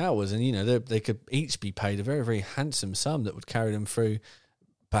ludicrous hours, and you know they could each be paid a very, very handsome sum that would carry them through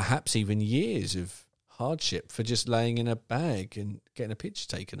perhaps even years of hardship for just laying in a bag and getting a picture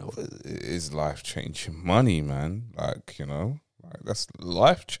taken of it. It is life-changing money, man. Like, you know, that's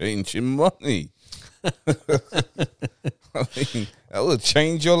life-changing money. I mean, that will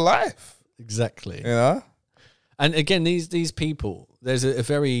change your life. Exactly. You know? And again, these people, there's a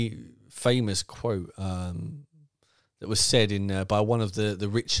very famous quote that was said in by one of the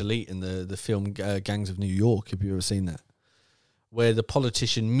rich elite in the film Gangs of New York. Have you ever seen that? Where the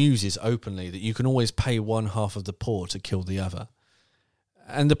politician muses openly that you can always pay one half of the poor to kill the other.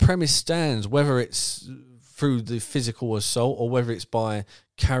 And the premise stands, whether it's through the physical assault or whether it's by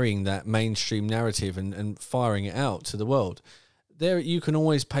carrying that mainstream narrative and firing it out to the world. There, you can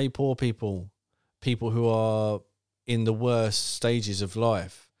always pay poor people who are in the worst stages of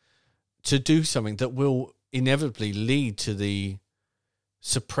life, to do something that will inevitably lead to the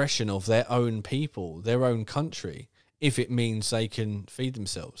suppression of their own people, their own country, if it means they can feed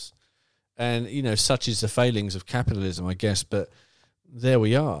themselves. And, you know, such is the failings of capitalism, I guess, but there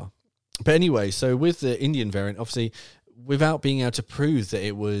we are. But anyway, so with the Indian variant, obviously, without being able to prove that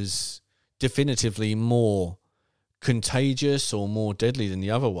it was definitively more contagious or more deadly than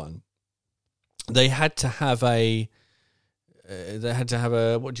the other one, they had to have a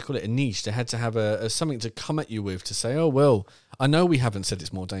what do you call it, a niche. They had to have a something to come at you with to say, oh, well, I know we haven't said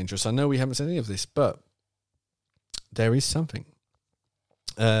it's more dangerous. I know we haven't said any of this, but there is something.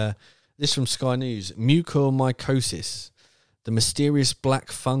 This from Sky News. Mucormycosis, the mysterious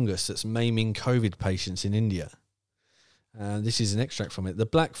black fungus that's maiming COVID patients in India. This is an extract from it. The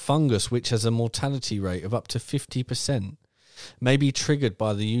black fungus, which has a mortality rate of up to 50%, may be triggered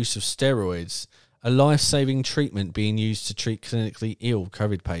by the use of steroids, a life-saving treatment being used to treat clinically ill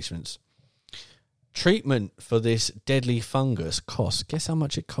COVID patients. Treatment for this deadly fungus costs. Guess how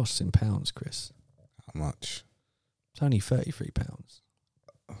much it costs in pounds, Chris? How much? It's only £33.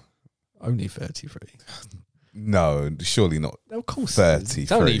 Only 33. No, surely not. Of course, 33.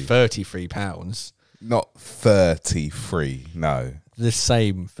 It's only £33. Not 33. No, the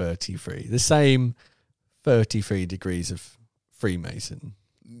same 33. The same 33 degrees of Freemason.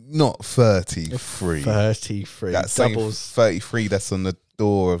 Not 33. 33. That doubles. Same 33 that's on the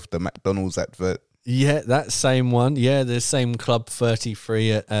door of the McDonald's advert. Yeah, that same one. Yeah, the same Club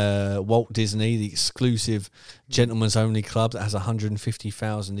 33 at Walt Disney, the exclusive gentleman's only club that has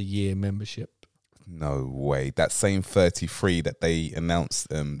 150,000 a year membership. No way. That same 33 that they announced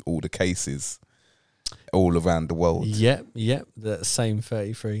all the cases all around the world. Yep. The same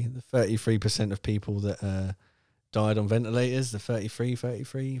 33. The 33% of people that died on ventilators, the 33.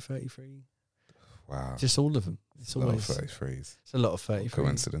 Wow. Just all of them. It's always a lot of 33s. It's a lot of 33.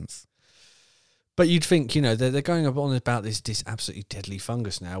 Coincidence. But you'd think, you know, they're going on about this absolutely deadly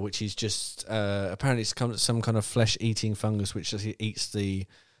fungus now, which is just apparently it's some kind of flesh-eating fungus which just eats the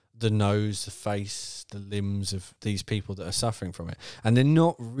nose, the face, the limbs of these people that are suffering from it, and they're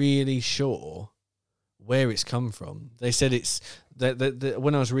not really sure where it's come from. They said it's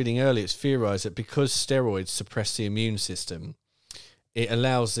when I was reading earlier, it's theorized that because steroids suppress the immune system, it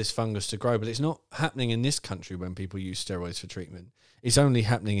allows this fungus to grow, but it's not happening in this country when people use steroids for treatment. It's only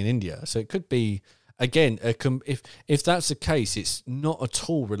happening in India. So it could be, again, if that's the case, it's not at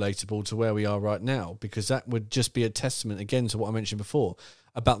all relatable to where we are right now, because that would just be a testament, again, to what I mentioned before,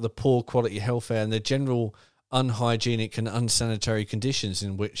 about the poor quality healthcare and the general unhygienic and unsanitary conditions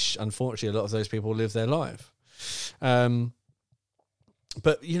in which, unfortunately, a lot of those people live their life.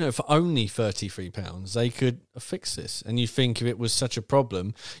 But, you know, for only £33, they could fix this. And you think if it was such a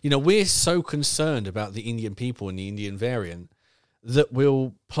problem, you know, we're so concerned about the Indian people and the Indian variant that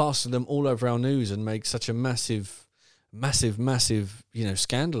we'll plaster them all over our news and make such a massive, you know,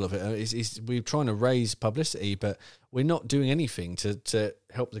 scandal of it. We're trying to raise publicity, but we're not doing anything to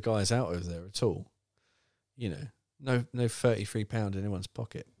help the guys out over there at all. You know, no £33 in anyone's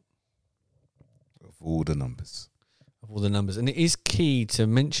pocket. Of all the numbers. Of all the numbers. And it is key to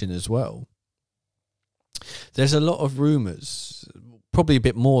mention as well, there's a lot of rumours, probably a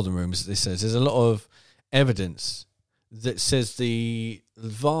bit more than rumours, this says. There's a lot of evidence that says the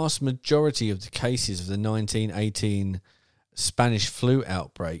vast majority of the cases of the 1918 Spanish flu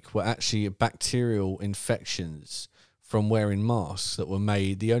outbreak were actually bacterial infections from wearing masks that were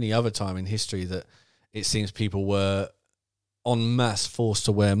made. The only other time in history that it seems people were en masse forced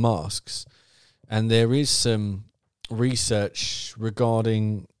to wear masks. And there is some research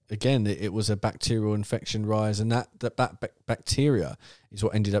regarding, again, it was a bacterial infection rise, and that bacteria is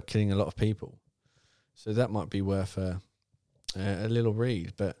what ended up killing a lot of people. So that might be worth a little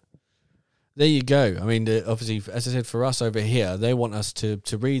read. But there you go. I mean, obviously, as I said, for us over here, they want us to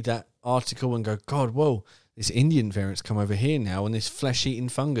read that article and go, God, whoa, this Indian variant's come over here now, and this flesh-eating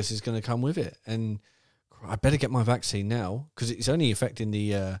fungus is going to come with it. And I better get my vaccine now, because it's only affecting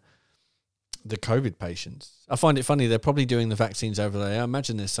the COVID patients. I find it funny, they're probably doing the vaccines over there. I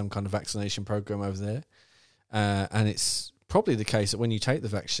imagine there's some kind of vaccination program over there. And it's probably the case that when you take the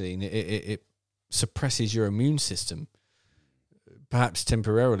vaccine, it suppresses your immune system, perhaps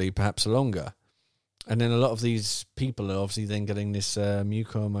temporarily, perhaps longer. And then a lot of these people are obviously then getting this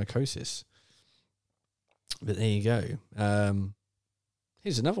mucormycosis. But there you go.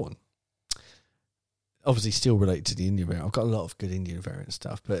 Here's another one. Obviously still related to the Indian variant. I've got a lot of good Indian variant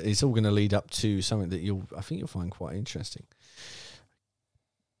stuff, but it's all going to lead up to something that I think you'll find quite interesting.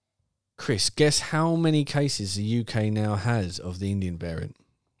 Chris, guess how many cases the UK now has of the Indian variant?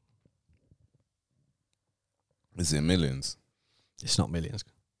 Is it millions? It's not millions.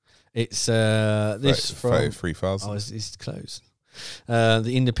 It's this from 33,000. Oh, it's close.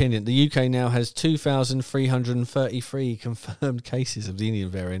 The Independent. The UK now has 2,333 confirmed cases of the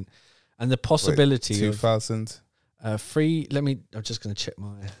Indian variant. And the possibility 2,000? I'm just going to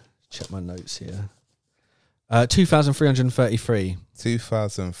check my notes here. 2,333.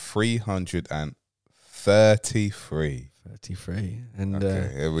 2,333. 33. And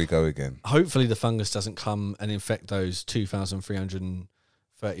okay, here we go again. Hopefully the fungus doesn't come and infect those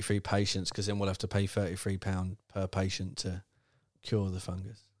 2,333 patients, because then we'll have to pay £33 per patient to cure the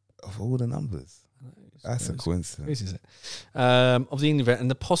fungus. Of all the numbers. That's a coincidence. Is it? Of the Indian variant, and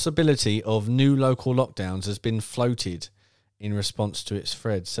the possibility of new local lockdowns has been floated in response to its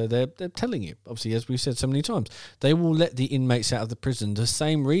spread. So they're telling you, obviously, as we've said so many times, they will let the inmates out of the prison the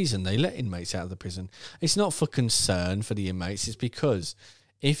same reason they let inmates out of the prison. It's not for concern for the inmates. It's because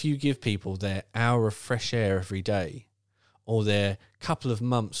if you give people their hour of fresh air every day, or their couple of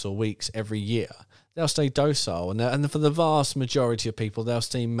months or weeks every year, they'll stay docile, and for the vast majority of people, they'll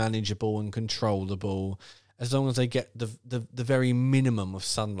stay manageable and controllable as long as they get the very minimum of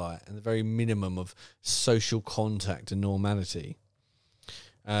sunlight and the very minimum of social contact and normality.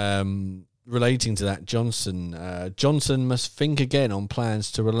 Relating to that, Johnson must think again on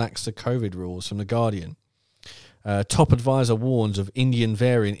plans to relax the COVID rules, from The Guardian. Top advisor warns of Indian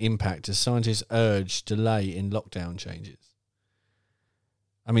variant impact as scientists urge delay in lockdown changes.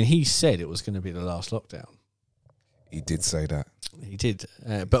 I mean, he said it was going to be the last lockdown. He did say that. He did.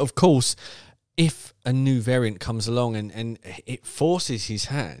 But of course, if a new variant comes along and it forces his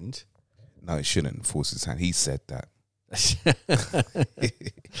hand... No, it shouldn't force his hand. He said that.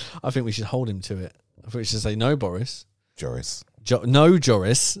 I think we should hold him to it. I think we should say, no, Boris. No,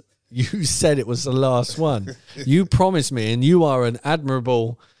 Joris. You said it was the last one. You promised me, and you are an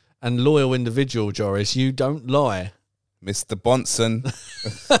admirable and loyal individual, Joris. You don't lie. Mr. Bonson.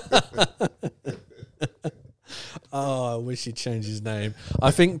 Oh, I wish he'd changed his name. I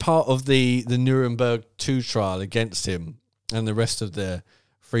think part of the Nuremberg 2 trial against him and the rest of the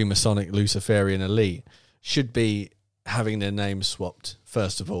Freemasonic Luciferian elite should be having their names swapped,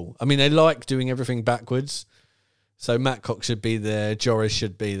 first of all. I mean, they like doing everything backwards. So Matt Cox should be there. Joris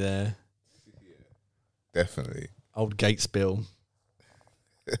should be there. Yeah, definitely. Old Gates Bill.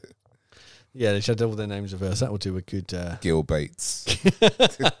 Yeah, they should have all their names reversed. That would do a good... Gil Bates.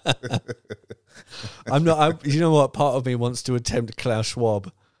 I'm not... you know what? Part of me wants to attempt Klaus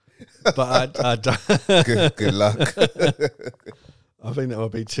Schwab. But I don't... Good luck. I think that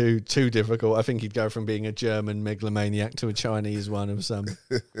would be too difficult. I think he'd go from being a German megalomaniac to a Chinese one of some...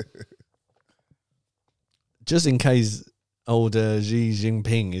 Just in case old Xi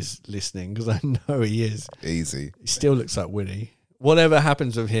Jinping is listening, because I know he is. Easy. He still looks like Winnie. Whatever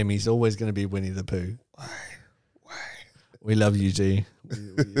happens with him, he's always going to be Winnie the Pooh. Why? We love you, G.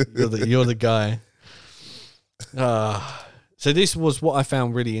 You're the guy. So this was what I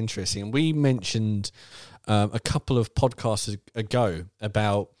found really interesting. We mentioned a couple of podcasts ago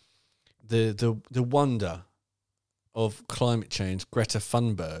about the wonder of climate change. Greta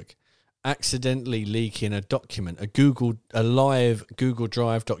Thunberg accidentally leaking a document, a live Google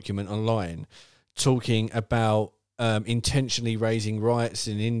Drive document online, talking about intentionally raising riots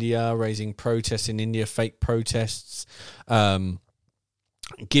in India, raising protests in India, fake protests,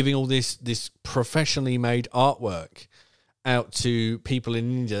 giving all this professionally made artwork out to people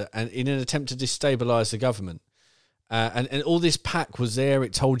in India, and in an attempt to destabilize the government. And all this pack was there.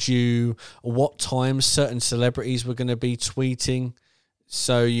 It told you what times certain celebrities were going to be tweeting.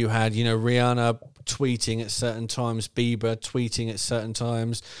 So you had, Rihanna tweeting at certain times, Bieber tweeting at certain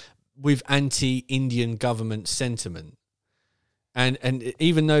times, with anti-Indian government sentiment. And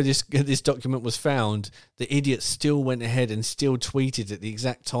even though this document was found, the idiot still went ahead and still tweeted at the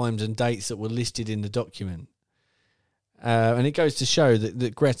exact times and dates that were listed in the document. And it goes to show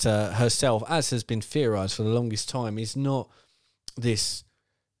that Greta herself, as has been theorized for the longest time, is not this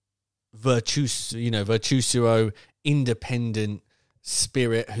virtuoso, independent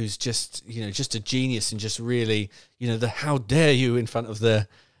spirit who's just a genius and just really, the how dare you in front of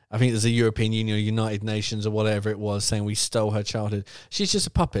I think there's a European Union or United Nations or whatever it was saying we stole her childhood. She's just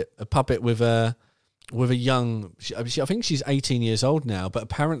a puppet with a young, I think she's 18 years old now, but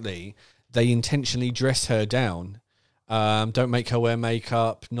apparently they intentionally dress her down. Don't make her wear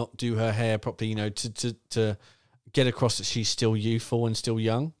makeup, not do her hair properly, to get across that she's still youthful and still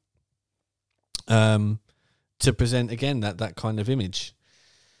young. To present again that kind of image.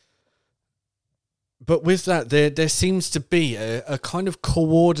 But with that, there seems to be a kind of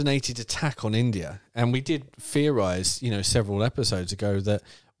coordinated attack on India, and we did theorize, several episodes ago that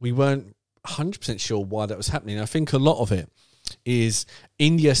we weren't 100% sure why that was happening. I think a lot of it is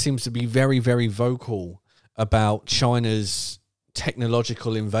India seems to be very, very vocal about China's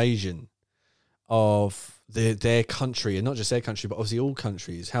technological invasion of their country, and not just their country, but obviously all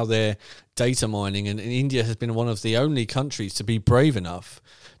countries, how they're data mining. And India has been one of the only countries to be brave enough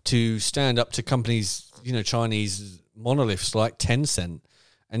to stand up to companies, Chinese monoliths like Tencent,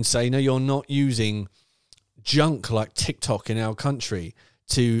 and say, no, you're not using junk like TikTok in our country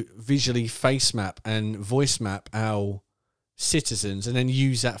to visually face map and voice map our citizens and then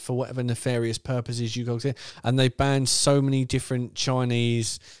use that for whatever nefarious purposes you go to. And they banned so many different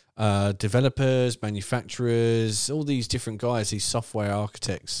Chinese developers, manufacturers, all these different guys, these software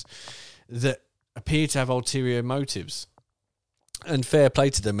architects that appear to have ulterior motives. And fair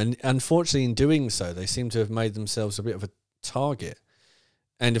play to them. And unfortunately, in doing so, they seem to have made themselves a bit of a target.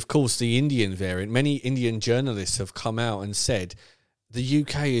 And of course, the Indian variant, many Indian journalists have come out and said the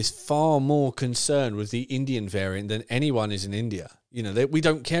UK is far more concerned with the Indian variant than anyone is in India. We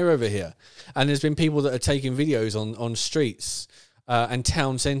don't care over here. And there's been people that are taking videos on streets and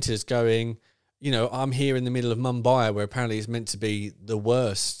town centres going, I'm here in the middle of Mumbai, where apparently it's meant to be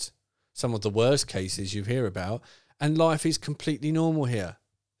some of the worst cases you hear about, and life is completely normal here.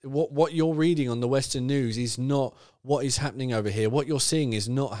 What you're reading on the Western news is not what is happening over here. What you're seeing is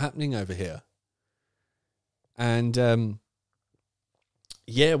not happening over here. And I'd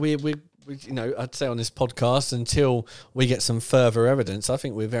say on this podcast, until we get some further evidence, I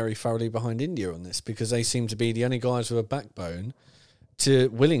think we're very thoroughly behind India on this, because they seem to be the only guys with a backbone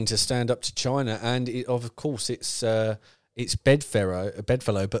willing to stand up to China, and of course it's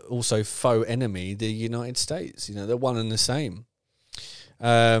bedfellow, but also foe enemy, the United States. They're one and the same.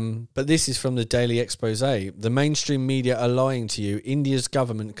 But this is from the Daily Expose. The mainstream media are lying to you. India's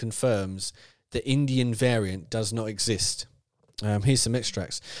government confirms the Indian variant does not exist. Here's some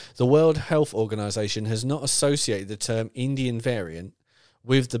extracts. The World Health Organization has not associated the term Indian variant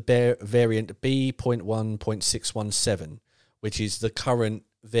with the variant B.1.617, which is the current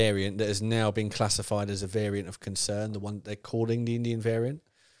variant that has now been classified as a variant of concern, the one they're calling the Indian variant.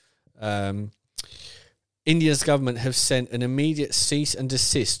 India's government have sent an immediate cease and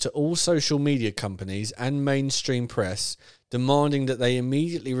desist to all social media companies and mainstream press, demanding that they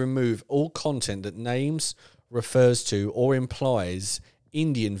immediately remove all content that names, refers to, or implies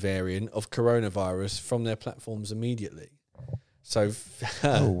Indian variant of coronavirus from their platforms immediately. So,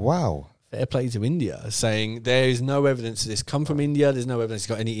 oh, wow. Fair play to India, saying there is no evidence of this come from India. There's no evidence it's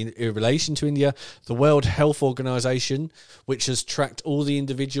got any relation to India. The World Health Organization, which has tracked all the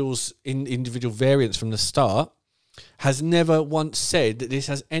individual variants from the start, has never once said that this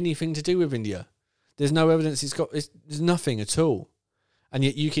has anything to do with India. There's no evidence there's nothing at all. And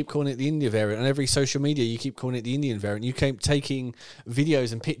yet you keep calling it the India variant. On every social media, you keep calling it the Indian variant. You keep taking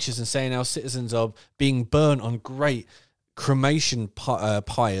videos and pictures and saying our citizens are being burnt on great cremation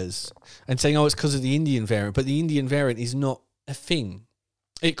pyres and saying, oh, it's because of the Indian variant. But the Indian variant is not a thing.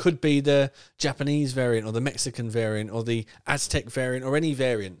 It could be the Japanese variant or the Mexican variant or the Aztec variant or any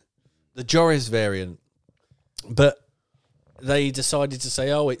variant, the Joris variant. But they decided to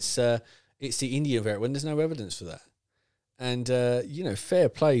say, oh, it's the Indian variant when there's no evidence for that. And, fair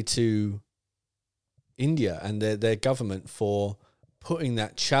play to India and their government for putting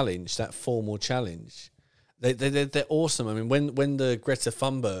that challenge, that formal challenge. They're awesome. I mean, when the Greta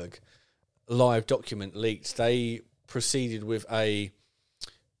Thunberg live document leaked, they proceeded with a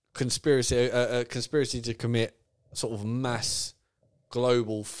conspiracy to commit sort of mass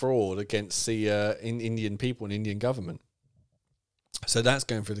global fraud against the Indian people and Indian government. So that's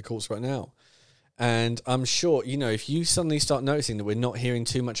going through the courts right now. And I'm sure, if you suddenly start noticing that we're not hearing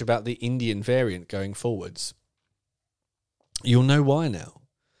too much about the Indian variant going forwards, you'll know why now.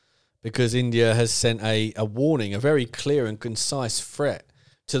 Because India has sent a warning, a very clear and concise threat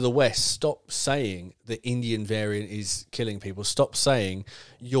to the West. Stop saying the Indian variant is killing people. Stop saying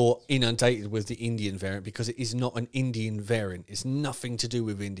you're inundated with the Indian variant, because it is not an Indian variant. It's nothing to do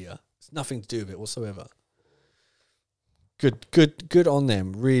with India. It's nothing to do with it whatsoever. Good on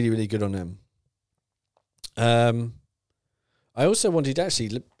them. Really, really good on them. I also wanted to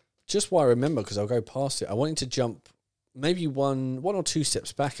actually, just while I remember, because I'll go past it, I wanted to jump maybe one or two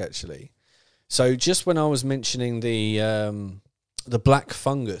steps back, actually. So just when I was mentioning the black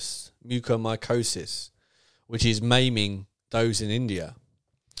fungus, mucormycosis, which is maiming those in India,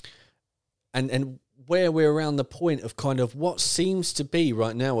 and where we're around the point of kind of what seems to be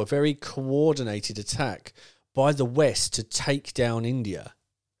right now a very coordinated attack by the West to take down India,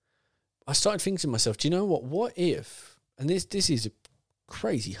 I started thinking to myself, do you know what? What if, and this is a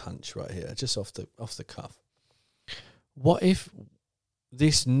crazy hunch right here, just off the cuff. What if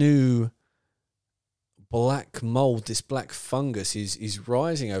this new black mold, this black fungus is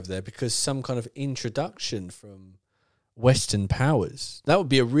rising over there because some kind of introduction from Western powers? That would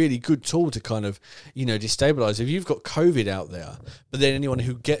be a really good tool to kind of, destabilize. If you've got COVID out there, but then anyone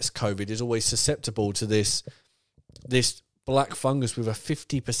who gets COVID is always susceptible to this black fungus with a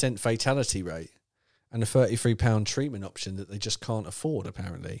 50% fatality rate and a £33 treatment option that they just can't afford,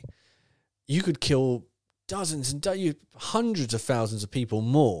 apparently. You could kill dozens and hundreds of thousands of people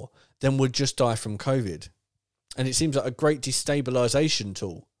more than would just die from COVID. And it seems like a great destabilization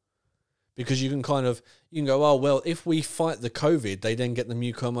tool, because you can go, oh, well, if we fight the COVID, they then get the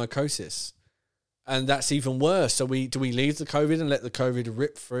mucormycosis. And that's even worse. So do we leave the COVID and let the COVID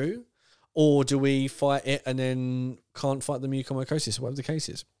rip through? Or do we fight it and then can't fight the mucormycosis, whatever the case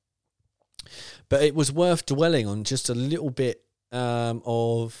is? But it was worth dwelling on just a little bit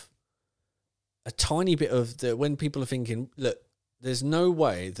of a tiny bit of when people are thinking, look, there's no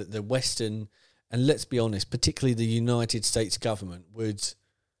way that the Western, and let's be honest, particularly the United States government, would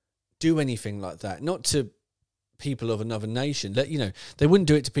do anything like that. Not to people of another nation. They wouldn't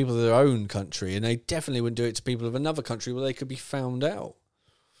do it to people of their own country, and they definitely wouldn't do it to people of another country where they could be found out.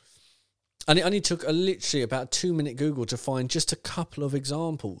 And it only took literally about a 2-minute Google to find just a couple of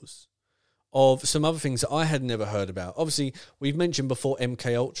examples of some other things that I had never heard about. Obviously, we've mentioned before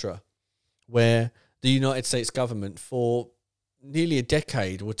MKUltra, where the United States government for nearly a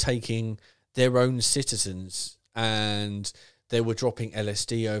decade were taking their own citizens and they were dropping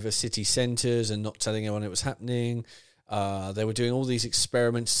LSD over city centres and not telling anyone it was happening. They were doing all these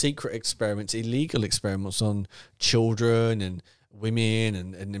experiments, secret experiments, illegal experiments on children and women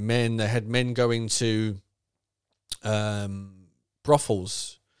and men. They had men going to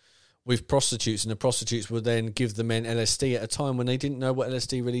brothels with prostitutes, and the prostitutes would then give the men LSD at a time when they didn't know what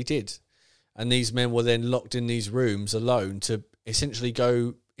LSD really did. And these men were then locked in these rooms alone to essentially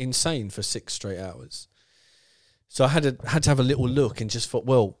go insane for 6 straight hours. So I had to have a little look and just thought,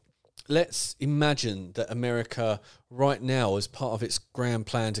 well, let's imagine that America right now, as part of its grand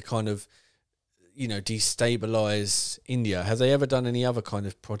plan to kind of, destabilize India, have they ever done any other kind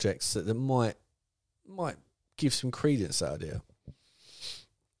of projects that might give some credence to that idea?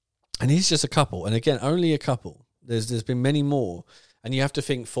 And here's just a couple. And again, only a couple. There's been many more. And you have to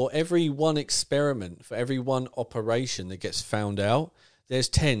think, for every one experiment, for every one operation that gets found out, there's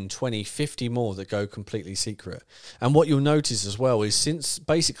 10, 20, 50 more that go completely secret. And what you'll notice as well is, since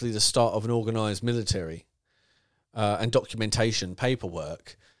basically the start of an organised military and documentation,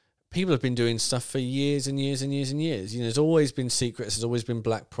 paperwork, people have been doing stuff for years and years and years and years. There's always been secrets, there's always been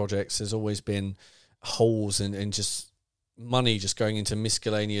black projects, there's always been holes and just money just going into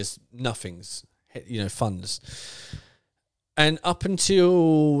miscellaneous nothings, funds. And up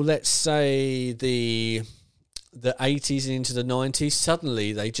until, let's say, the 80s and into the 90s,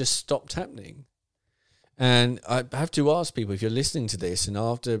 suddenly they just stopped happening. And I have to ask people, if you're listening to this and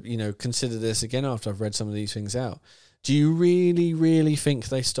after, consider this again after I've read some of these things out, do you really, really think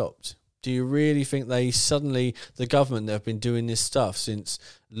they stopped? Do you really think the government that have been doing this stuff since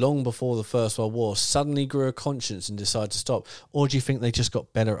long before the First World War, suddenly grew a conscience and decided to stop? Or do you think they just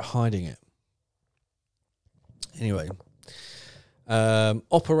got better at hiding it? Anyway,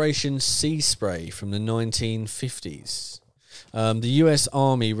 Operation Sea Spray from the 1950s. The US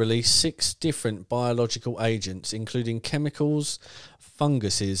Army released 6 different biological agents, including chemicals,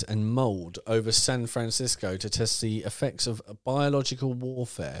 funguses and mold, over San Francisco to test the effects of biological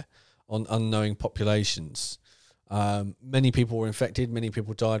warfare on unknowing populations. Many people were infected, many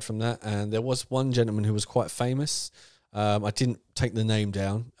people died from that, and there was one gentleman who was quite famous. I didn't take the name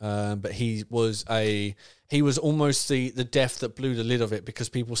down, but he was almost the death that blew the lid of it, because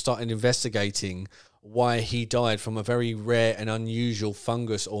people started investigating why he died from a very rare and unusual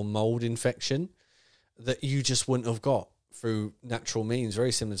fungus or mold infection that you just wouldn't have got through natural means,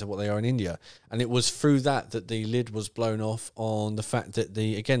 very similar to what they are in India. And it was through that the lid was blown off on the fact that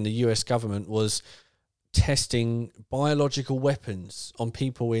the US government was testing biological weapons on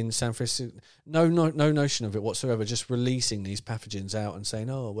people in San Francisco. No notion of it whatsoever, just releasing these pathogens out and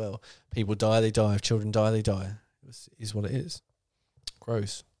saying, oh, well, people die, they die. If children die, they die. It is what it is.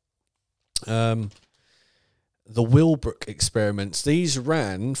 Gross. The Willbrook experiments. These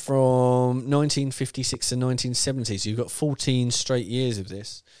ran from 1956 to 1970. So you've got 14 straight years of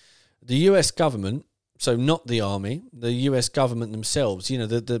this. The US government, so not the army, the US government themselves,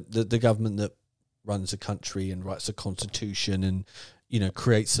 the government that runs a country and writes a constitution and,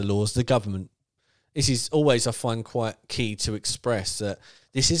 creates the laws, the government. This is always, I find, quite key to express that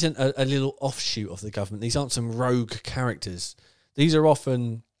this isn't a little offshoot of the government. These aren't some rogue characters. These are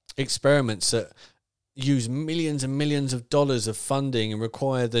often experiments that use millions and millions of dollars of funding and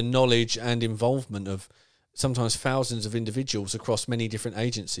require the knowledge and involvement of sometimes thousands of individuals across many different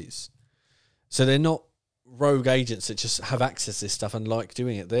agencies. So they're not rogue agents that just have access to this stuff and like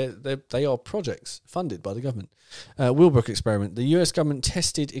doing it. They are projects funded by the government. Willbrook experiment. The US government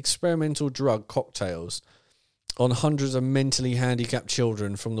tested experimental drug cocktails on hundreds of mentally handicapped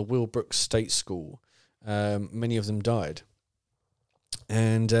children from the Willbrook State School. Many of them died.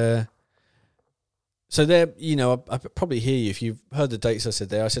 And so there, I probably hear you if you've heard the dates I said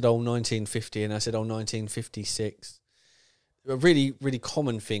there. I said, 1950, and I said, 1956. A really, really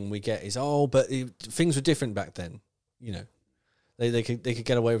common thing we get is, but things were different back then. They could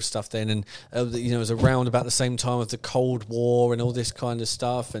get away with stuff then, and it was around about the same time of the Cold War and all this kind of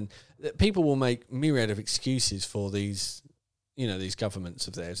stuff. And people will make myriad of excuses for these, these governments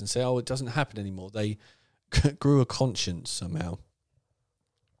of theirs and say, it doesn't happen anymore. They grew a conscience somehow.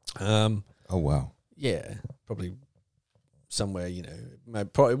 Oh wow. Yeah, probably somewhere,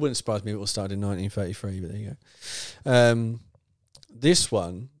 probably wouldn't surprise me if it was started in 1933, but there you go. This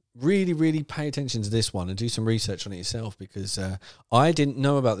one, really, really pay attention to this one and do some research on it yourself, because I didn't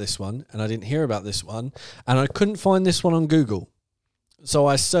know about this one and I didn't hear about this one and I couldn't find this one on Google. So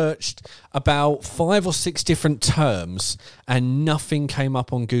I searched about 5 or 6 different terms and nothing came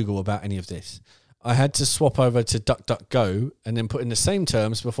up on Google about any of this. I had to swap over to DuckDuckGo and then put in the same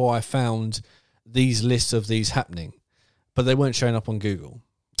terms before I found these lists of these happening, but they weren't showing up on Google.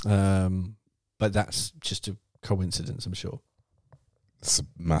 But that's just a coincidence, I'm sure. It's a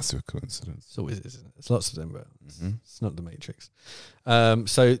massive coincidence. It's always is, isn't it? It's lots of them, but it's not the Matrix.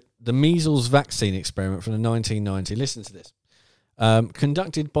 So the measles vaccine experiment from the 1990s. Listen to this.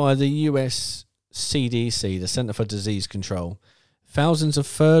 Conducted by the US CDC, the Center for Disease Control. Thousands of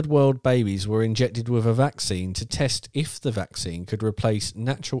third world babies were injected with a vaccine to test if the vaccine could replace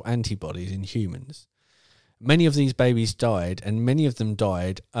natural antibodies in humans. Many of these babies died, and many of them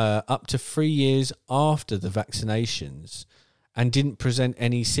died up to 3 years after the vaccinations and didn't present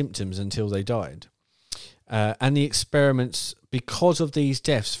any symptoms until they died. And the experiments, because of these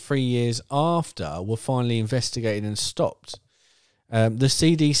deaths 3 years after, were finally investigated and stopped. The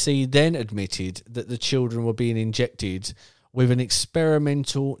CDC then admitted that the children were being injected with an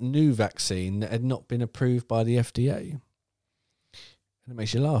experimental new vaccine that had not been approved by the FDA. And it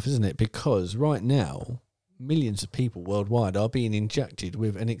makes you laugh, isn't it? Because right now, millions of people worldwide are being injected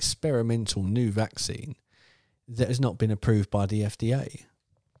with an experimental new vaccine that has not been approved by the FDA.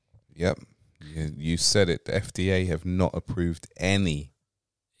 Yep. You said it. The FDA have not approved any.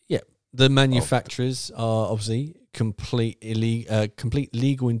 Yep. The manufacturers are obviously complete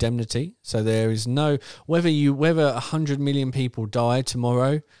legal indemnity. So there is no, whether 100 million people die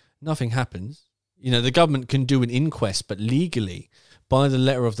tomorrow, nothing happens. You know, the government can do an inquest, but legally, by the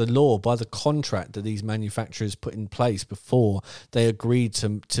letter of the law, by the contract that these manufacturers put in place before they agreed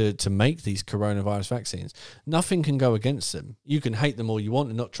to make these coronavirus vaccines, nothing can go against them. You can hate them all you want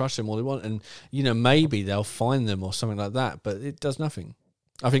and not trust them all you want, and, you know, maybe they'll fine them or something like that, but it does nothing.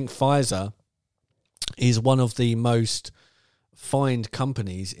 I think Pfizer is one of the most fined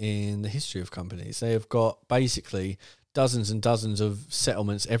companies in the history of companies. They have got basically dozens and dozens of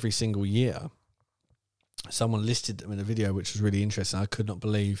settlements every single year. Someone listed them in a video, which was really interesting. I could not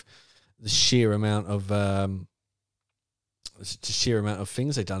believe the sheer amount of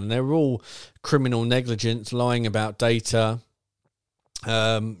things they've done, and they're all criminal negligence, lying about data.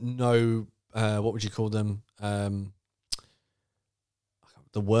 What would you call them?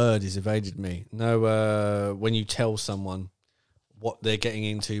 The word has evaded me. When you tell someone what they're getting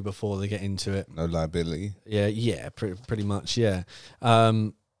into before they get into it. No liability. Yeah, pretty much, yeah.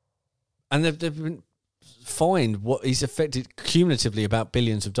 And they've been fined what is affected cumulatively about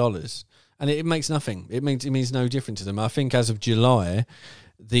billions of dollars, and it makes nothing. It means no different to them. I think as of July,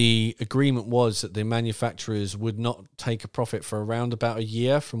 the agreement was that the manufacturers would not take a profit for around about a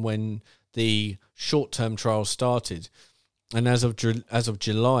year from when the short-term trial started, and as of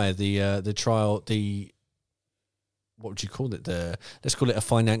July, the trial, what would you call it? Let's call it a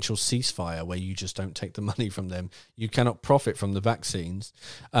financial ceasefire, where you just don't take the money from them. You cannot profit from the vaccines.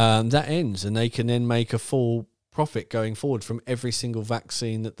 That ends, and they can then make a full profit going forward from every single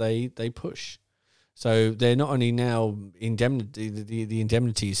vaccine that they push. So they're not only now indemnity, the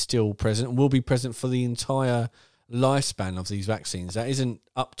indemnity is still present and will be present for the entire lifespan of these vaccines. That isn't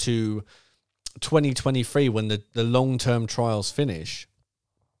up to 2023 when the long-term trials finish.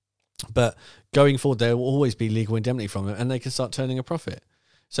 But going forward, there will always be legal indemnity from it, and they can start turning a profit.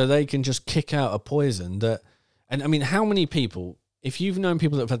 So they can just kick out a poison that... And, I mean, how many people... If you've known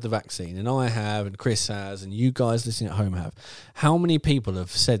people that have had the vaccine, and I have, and Chris has, and you guys listening at home have, how many people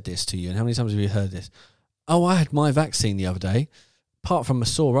have said this to you, and how many times have you heard this? Oh, I had my vaccine the other day. Apart from a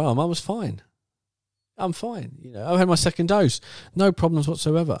sore arm, I was fine. I'm fine. You know, I had my second dose. No problems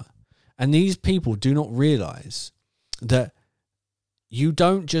whatsoever. And these people do not realise that you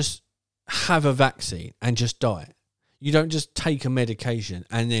don't just have a vaccine and just die. You don't just take a medication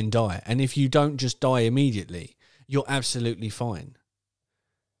and then die. And if you don't just die immediately, you're absolutely fine.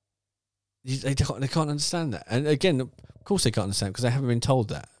 They can't understand that. And again, of course they can't understand, because they haven't been told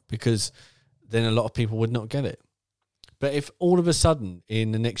that, because then a lot of people would not get it. But if all of a sudden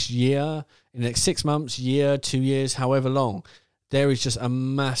in the next year, in the next 6 months, year, 2 years, however long, there is just a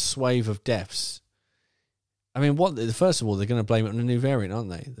mass wave of deaths. I mean, first of all, they're going to blame it on a new variant, aren't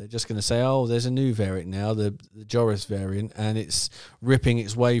they? They're just going to say, oh, there's a new variant now, the Joris variant, and it's ripping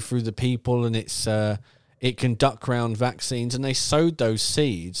its way through the people, and it can duck round vaccines. And they sowed those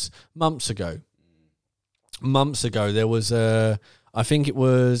seeds months ago. Months ago, there was I think it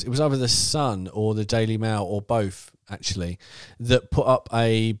was either the Sun or the Daily Mail, or both, actually, that put up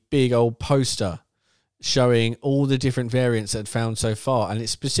a big old poster showing all the different variants that had found so far. And it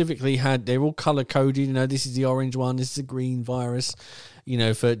specifically had, they're all color coded, you know, this is the orange one, this is the green virus, you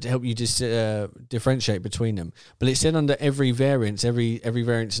know, to help you just differentiate between them. But it said under every variant, every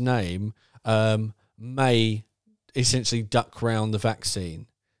variant's name may essentially duck round the vaccine.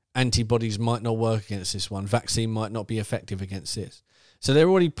 Antibodies might not work against this one. Vaccine might not be effective against this. So they're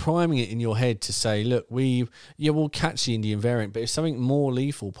already priming it in your head to say, look, we'll catch the Indian variant, but if something more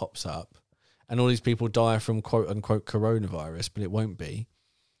lethal pops up, and all these people die from quote-unquote coronavirus, but it won't be.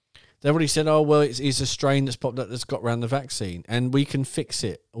 They've already said, oh, well, it's a strain that's popped up that's got around the vaccine, and we can fix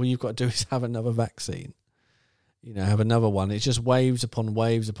it. All you've got to do is have another vaccine. You know, have another one. It's just waves upon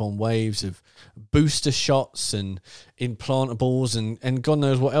waves upon waves of booster shots and implantables and God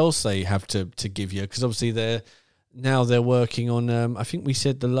knows what else they have to give you, because obviously they're working on, I think we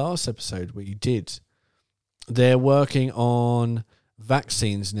said the last episode we did, they're working on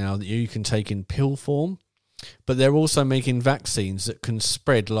vaccines now that you can take in pill form, but they're also making vaccines that can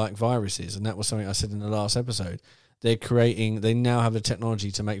spread like viruses, and that was something I said in the last episode. They now have the technology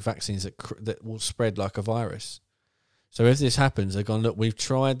to make vaccines that will spread like a virus. So if this happens, they're going, look, we've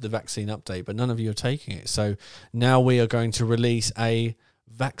tried the vaccine update, but none of you are taking it. So now we are going to release a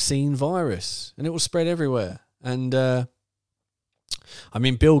vaccine virus, and it will spread everywhere. And I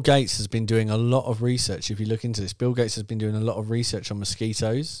mean, Bill Gates has been doing a lot of research. If you look into this, Bill Gates has been doing a lot of research on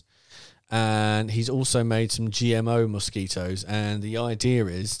mosquitoes, and he's also made some GMO mosquitoes. And the idea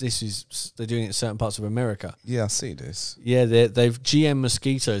is they're doing it in certain parts of America. Yeah, I see this. Yeah, they've GM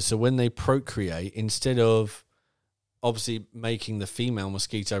mosquitoes. So when they procreate, instead of obviously making the female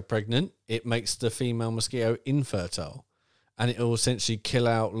mosquito pregnant, it makes the female mosquito infertile. and it will essentially kill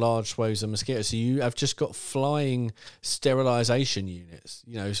out large swathes of mosquitoes. So you have just got flying sterilization units,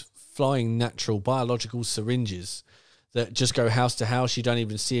 flying natural biological syringes that just go house to house. You don't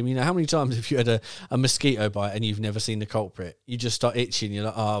even see them. How many times have you had a mosquito bite and you've never seen the culprit? You just start itching. You're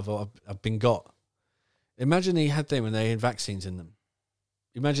like, I've been got. Imagine he had them and they had vaccines in them.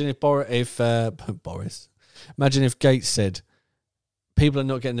 Imagine if Boris. Imagine if Gates said, people are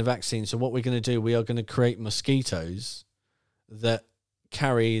not getting the vaccine, so what we're going to do, we are going to create mosquitoes that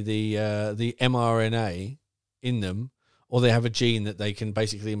carry the mRNA in them, or they have a gene that they can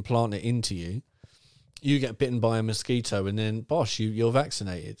basically implant it into you. You get bitten by a mosquito and then, bosh, you're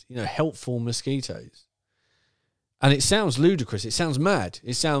vaccinated. Helpful mosquitoes. And it sounds ludicrous. It sounds mad.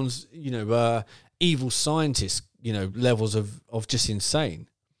 It sounds, evil scientist, levels of just insane.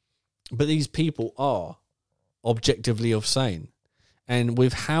 But these people are objectively insane. And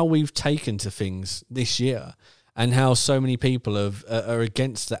with how we've taken to things this year and how so many people are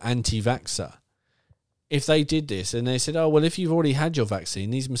against the anti-vaxxer, if they did this and they said, oh, well, if you've already had your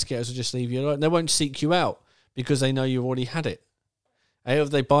vaccine, these mosquitoes will just leave you alone. They won't seek you out because they know you've already had it. And if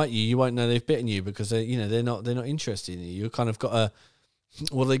they bite you, you won't know they've bitten you because they're not interested in you. You kind of got a,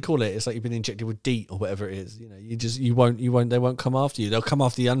 what do they call it? It's like you've been injected with DEET or whatever it is. They won't come after you. They'll come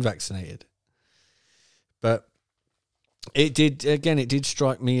after the unvaccinated. But it did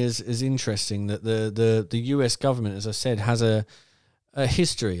strike me as interesting that the US government, as I said, has a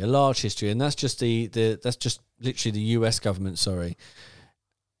history, a large history, and that's just that's just literally the US government, sorry.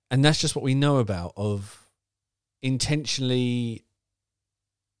 And that's just what we know about, of intentionally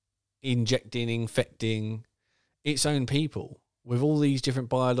infecting its own people with all these different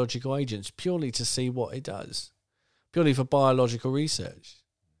biological agents purely to see what it does, purely for biological research.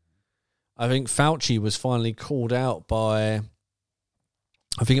 I think Fauci was finally called out by,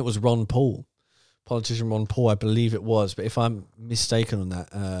 I think it was Ron Paul, politician Ron Paul, I believe it was. But if I'm mistaken on that,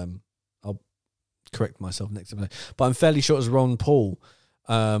 I'll correct myself next time. But I'm fairly sure it was Ron Paul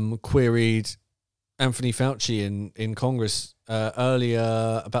queried Anthony Fauci in Congress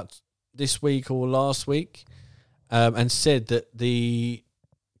earlier, about this week or last week, and said that the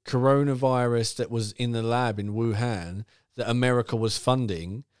coronavirus that was in the lab in Wuhan that America was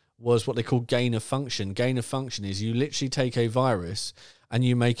funding was what they call gain of function. Gain of function is you literally take a virus and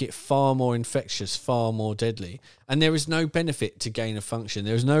you make it far more infectious, far more deadly. And there is no benefit to gain of function.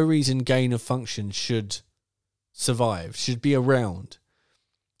 There is no reason gain of function should survive, should be around.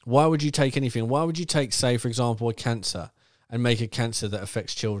 Why would you take anything? Why would you take, say, for example, a cancer and make a cancer that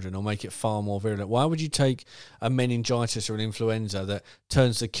affects children or make it far more virulent? Why would you take a meningitis or an influenza that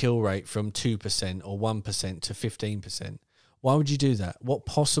turns the kill rate from 2% or 1% to 15%? Why would you do that? What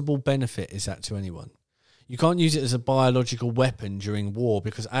possible benefit is that to anyone? You can't use it as a biological weapon during war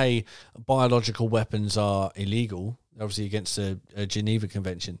because, A, biological weapons are illegal, obviously against a Geneva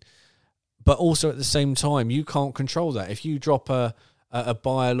Convention. But also at the same time, you can't control that. If you drop a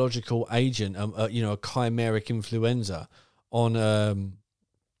biological agent, a chimeric influenza on an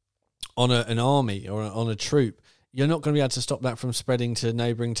army or on a troop, you're not going to be able to stop that from spreading to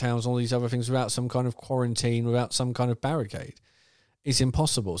neighbouring towns, all these other things, without some kind of quarantine, without some kind of barricade. It's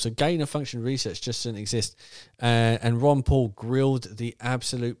impossible. So gain of function research just doesn't exist. And Ron Paul grilled the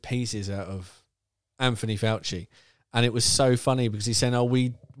absolute pieces out of Anthony Fauci. And it was so funny because he said,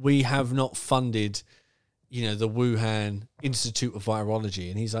 we have not funded, the Wuhan Institute of Virology.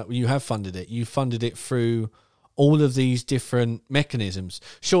 And he's like, well, you have funded it. You funded it through all of these different mechanisms.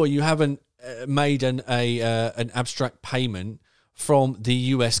 Sure, you haven't made an abstract payment from the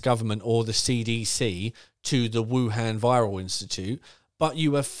US government or the CDC to the Wuhan Viral Institute, but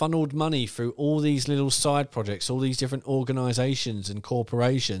you have funneled money through all these little side projects, all these different organizations and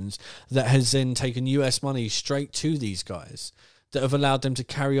corporations that has then taken US money straight to these guys that have allowed them to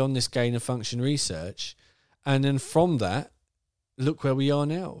carry on this gain of function research. And then from that, look where we are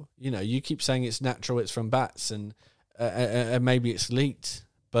now. You keep saying it's natural, it's from bats, and maybe it's leaked,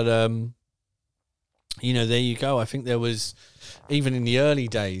 but there you go. I think there was, even in the early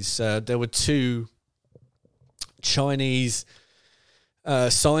days, there were two Chinese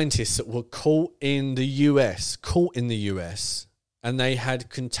scientists that were caught in the US, and they had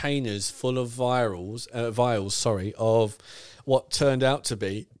containers full of vials, of what turned out to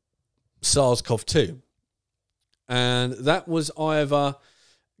be SARS-CoV-2. And that was either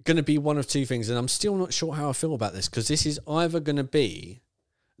going to be one of two things, and I'm still not sure how I feel about this, because this is either going to be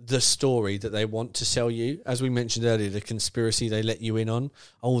the story that they want to sell you, as we mentioned earlier, the conspiracy they let you in on.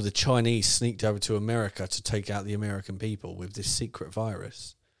 Oh, the Chinese sneaked over to America to take out the American people with this secret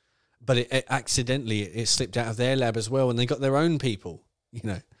virus, but it accidentally slipped out of their lab as well, and they got their own people,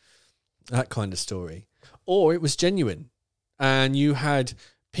 that kind of story. Or it was genuine, and you had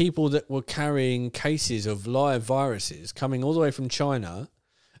people that were carrying cases of live viruses coming all the way from China.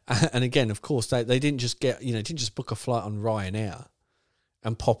 And again, of course, they didn't just didn't just book a flight on Ryanair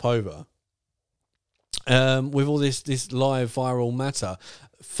and pop over. With all this live viral matter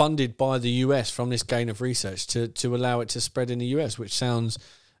funded by the US from this gain of research to allow it to spread in the US, which sounds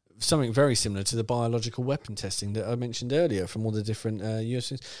something very similar to the biological weapon testing that I mentioned earlier from all the different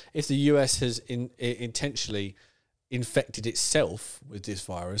US. If the US has intentionally infected itself with this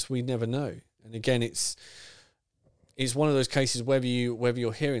virus, we never know. And again, it's one of those cases whether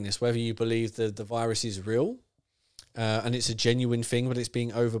you're hearing this, whether you believe that the virus is real and it's a genuine thing, but it's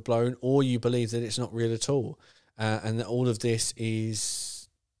being overblown, or you believe that it's not real at all, and that all of this is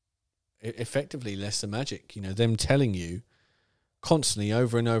effectively less than magic. Them telling you constantly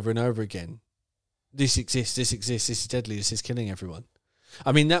over and over and over again, this exists, this is deadly, this is killing everyone.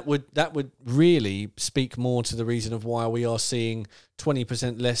 I mean, that would really speak more to the reason of why we are seeing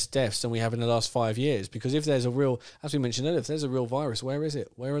 20% less deaths than we have in the last 5 years. Because if there's a real, as we mentioned earlier, if there's a real virus, where is it?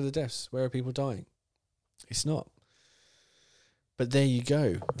 Where are the deaths? Where are people dying? It's not. But there you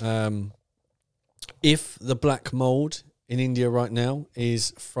go. If the black mold in India right now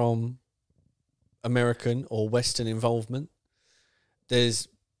is from American or Western involvement, there's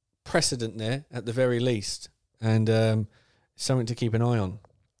precedent there at the very least. And something to keep an eye on.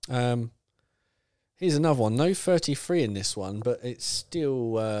 Here's another one. No 33 in this one, but it's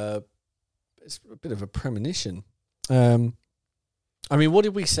still it's a bit of a premonition. I mean, what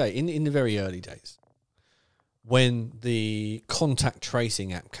did we say in the very early days when the contact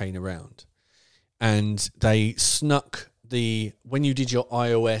tracing app came around and they snuck when you did your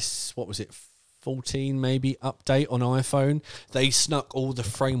iOS, what was it, 14 maybe update on iPhone, they snuck all the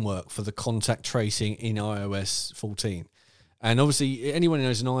framework for the contact tracing in iOS 14. And obviously, anyone who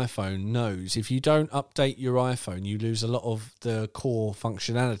knows an iPhone knows if you don't update your iPhone, you lose a lot of the core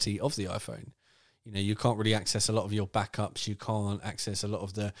functionality of the iPhone. You can't really access a lot of your backups. You can't access a lot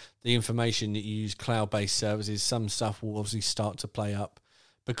of the information that you use cloud-based services. Some stuff will obviously start to play up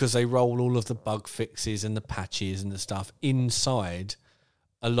because they roll all of the bug fixes and the patches and the stuff inside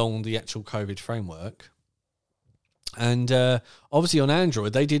along the actual COVID framework. And obviously on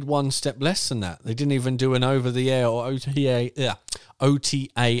Android, they did one step less than that. They didn't even do an over-the-air or OTA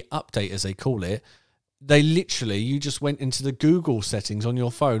update, as they call it. They literally, you just went into the Google settings on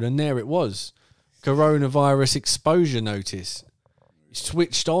your phone, and there it was. Coronavirus exposure notice.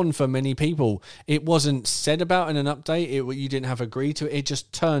 Switched on for many people. It wasn't said about in an update. You didn't have agreed to it. It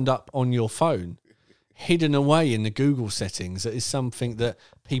just turned up on your phone, hidden away in the Google settings. That is something that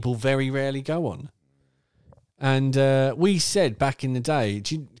people very rarely go on. And we said back in the day,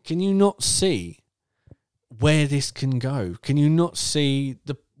 can you not see where this can go? Can you not see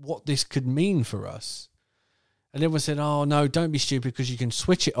what this could mean for us? And everyone said, oh, no, don't be stupid, because you can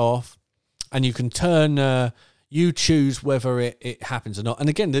switch it off and you can turn, you choose whether it happens or not. And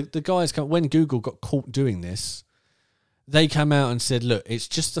again, the guys, when Google got caught doing this, they came out and said, look, it's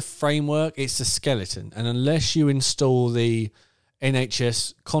just the framework, it's the skeleton. And unless you install the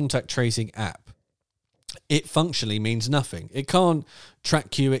NHS contact tracing app, it functionally means nothing. It can't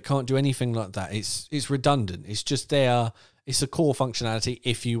track you. It can't do anything like that. It's redundant. It's just there. It's a core functionality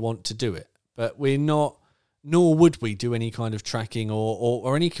if you want to do it. But we're not, nor would we do any kind of tracking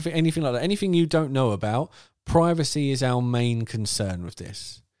or anything like that. Anything you don't know about. Privacy is our main concern with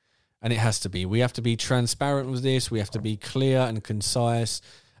this. And it has to be. We have to be transparent with this. We have to be clear and concise.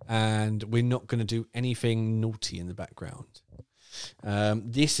 And we're not going to do anything naughty in the background.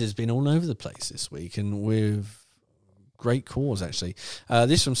 This has been all over the place this week, and with great cause, actually.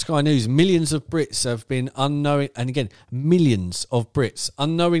 This from Sky News. Millions of Brits have been millions of Brits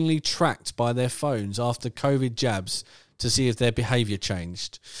unknowingly tracked by their phones after COVID jabs to see if their behaviour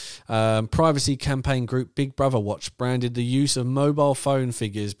changed. Privacy campaign group Big Brother Watch branded the use of mobile phone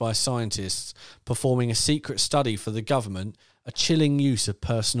figures by scientists performing a secret study for the government a chilling use of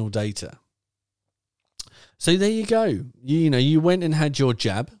personal data. So there you go. You went and had your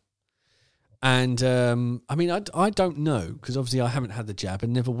jab. And, I don't know, because obviously I haven't had the jab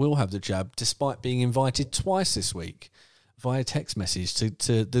and never will have the jab, despite being invited twice this week via text message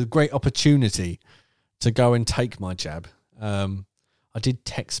to the great opportunity to go and take my jab. I did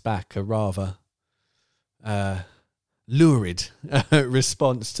text back a rather lurid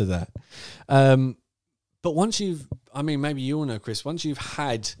response to that. But once maybe you all know, Chris, once you've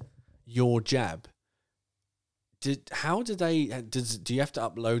had your jab, do you have to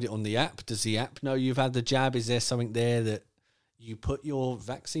upload it on the app? Does the app know you've had the jab? Is there something there that you put your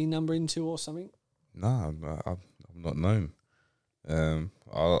vaccine number into or something? No, I'm not known.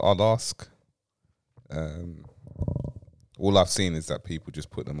 I'll ask. All I've seen is that people just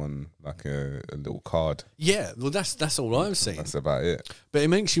put them on like a little card. Yeah, well, that's all I've seen. That's about it. But it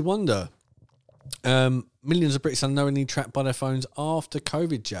makes you wonder. Millions of Brits unknowingly trapped by their phones after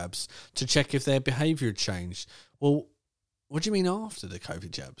COVID jabs to check if their behaviour had changed. Well, what do you mean after the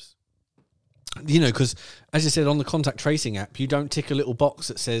COVID jabs? You know, because as I said, on the contact tracing app, you don't tick a little box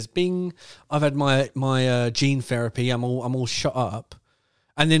that says, "Bing, I've had my gene therapy. I'm all shut up."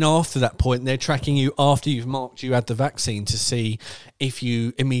 And then after that point, they're tracking you after you've marked you had the vaccine to see if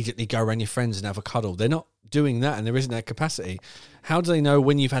you immediately go around your friends and have a cuddle. They're not doing that, and there isn't that capacity. How do they know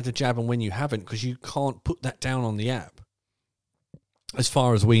when you've had the jab and when you haven't? Because you can't put that down on the app. As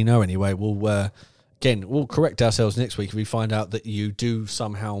far as we know, anyway. We'll correct ourselves next week if we find out that you do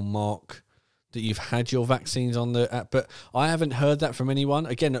somehow mark that you've had your vaccines on the app. But I haven't heard that from anyone.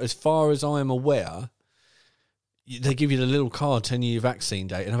 Again, as far as I am aware, they give you the little card telling you your vaccine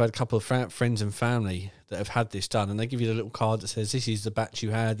date. And I've had a couple of friends and family that have had this done, and they give you the little card that says, this is the batch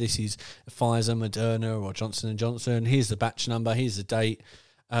you had, this is Pfizer, Moderna, or Johnson & Johnson. Here's the batch number, here's the date.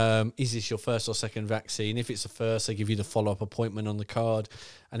 Is this your first or second vaccine? If it's the first, they give you the follow-up appointment on the card.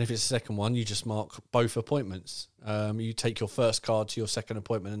 And if it's the second one, you just mark both appointments. You take your first card to your second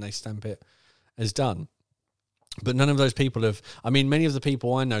appointment and they stamp it as done. But none of those people have... I mean, many of the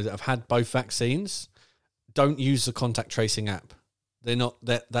people I know that have had both vaccines don't use the contact tracing app. They're not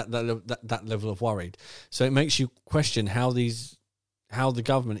that level of worried. So it makes you question how the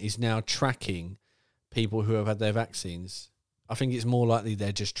government is now tracking people who have had their vaccines. I think it's more likely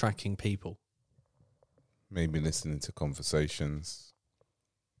they're just tracking people. Maybe listening to conversations,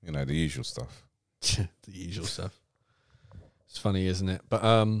 the usual stuff. The usual stuff. It's funny, isn't it? But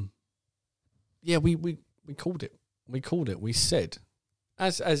yeah, we called it. We called it. We said,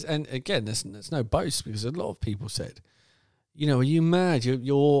 and again, there's no boast, because a lot of people said, are you mad?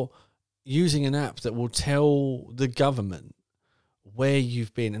 You're using an app that will tell the government where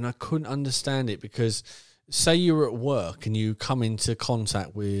you've been, and I couldn't understand it, because say you're at work and you come into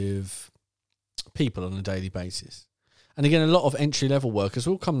contact with people on a daily basis. And again, a lot of entry-level workers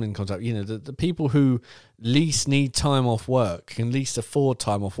will come in contact. The people who least need time off work and least afford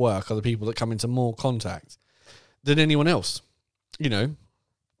time off work are the people that come into more contact than anyone else.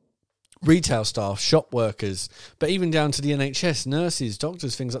 Retail staff, shop workers, but even down to the NHS, nurses,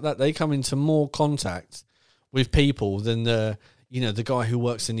 doctors, things like that, they come into more contact with people than the guy who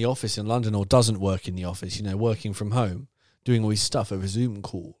works in the office in London or doesn't work in the office, working from home, doing all his stuff over Zoom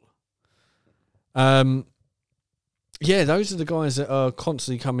call. Yeah, those are the guys that are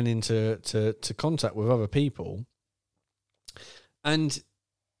constantly coming into to contact with other people. And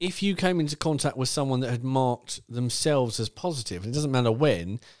if you came into contact with someone that had marked themselves as positive, it doesn't matter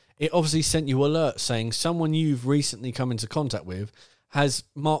when, it obviously sent you alerts saying someone you've recently come into contact with has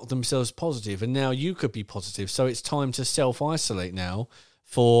marked themselves positive, and now you could be positive. So it's time to self-isolate now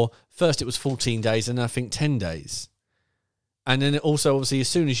for, first it was 14 days and I think 10 days. And then it also, obviously, as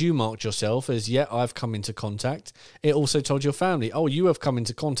soon as you marked yourself as, I've come into contact, it also told your family, you have come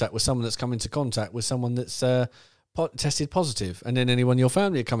into contact with someone that's come into contact with someone that's tested positive. And then anyone in your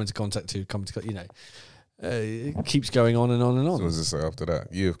family had come into contact it keeps going on and on and on. So what does it say after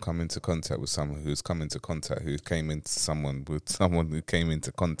that? You have come into contact with someone who's come into contact, who came into someone who came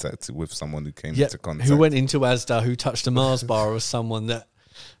into contact with someone who came into contact. Who went into Asda, who touched a Mars bar, or someone that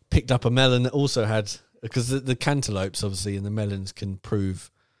picked up a melon that also had, because the cantaloupes obviously and the melons can prove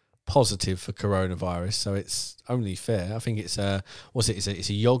positive for coronavirus, so it's only fair. I think it's it's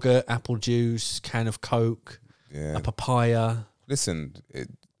a yogurt, apple juice, can of Coke, a papaya. Listen,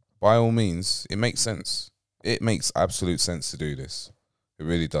 by all means, it makes sense. It makes absolute sense to do this. It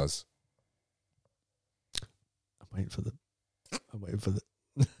really does. I'm waiting for the.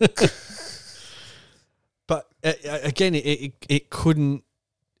 But again, it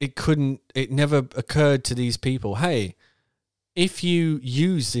never occurred to these people, hey, if you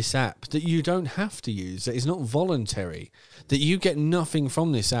use this app that you don't have to use, that is not voluntary, that you get nothing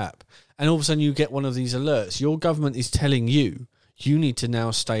from this app, and all of a sudden you get one of these alerts, your government is telling you need to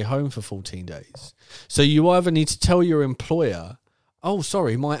now stay home for 14 days. So you either need to tell your employer,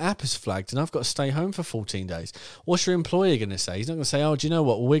 sorry, my app is flagged and I've got to stay home for 14 days. What's your employer going to say? He's not going to say, do you know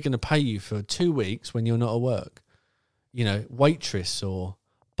what? Well, we're going to pay you for 2 weeks when you're not at work. Waitress or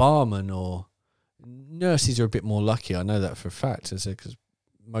barman or nurses are a bit more lucky. I know that for a fact, because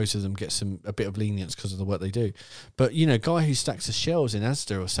most of them get a bit of lenience because of the work they do. But, guy who stacks the shelves in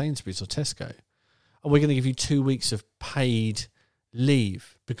Asda or Sainsbury's or Tesco, we're going to give you 2 weeks of paid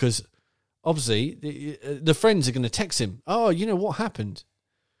leave, because obviously the friends are going to text him, what happened?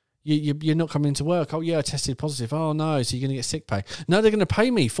 You're not coming into work. I tested positive. Oh no, so you're going to get sick pay. No, they're going to pay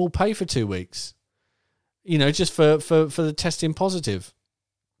me full pay for 2 weeks. just for the testing positive.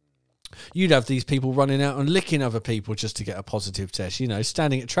 You'd have these people running out and licking other people just to get a positive test,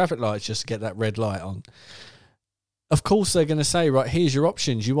 standing at traffic lights just to get that red light on. Of course, they're going to say, right, here's your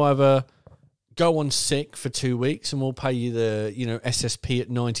options. You either go on sick for 2 weeks and we'll pay you the, SSP at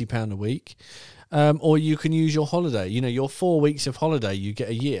 £90 a week, or you can use your holiday. Your 4 weeks of holiday you get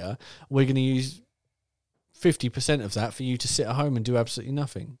a year, we're going to use 50% of that for you to sit at home and do absolutely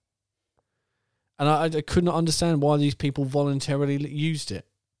nothing. And I could not understand why these people voluntarily used it.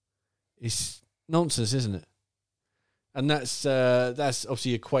 It's nonsense, isn't it? And that's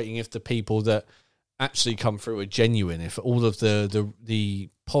obviously equating if the people that actually come through are genuine. If all of the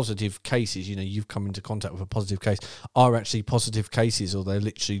positive cases, you've come into contact with a positive case, are actually positive cases, or they're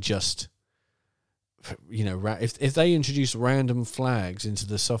literally just, if they introduce random flags into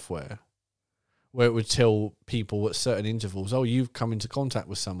the software where it would tell people at certain intervals, oh, you've come into contact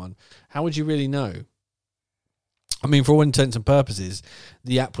with someone, how would you really know? I mean, for all intents and purposes,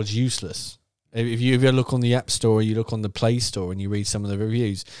 the app was useless. If you look on the App Store or you look on the Play Store and you read some of the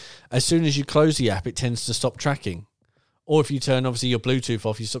reviews, as soon as you close the app, it tends to stop tracking. Or if you turn, obviously, your Bluetooth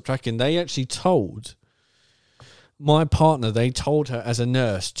off, you stop tracking. They actually told my partner, they told her as a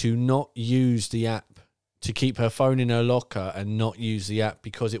nurse to not use the app, to keep her phone in her locker and not use the app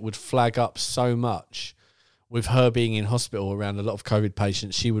because it would flag up so much. With her being in hospital around a lot of COVID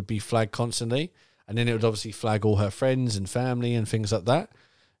patients, she would be flagged constantly. And then it would obviously flag all her friends and family and things like that.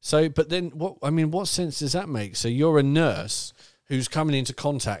 So, but then what sense does that make? So you're a nurse who's coming into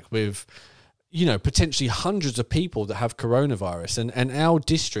contact with, potentially hundreds of people that have coronavirus. And our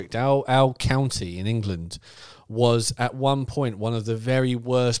district, our county in England was at one point one of the very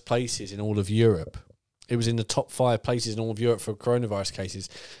worst places in all of Europe. It was in the top 5 places in all of Europe for coronavirus cases.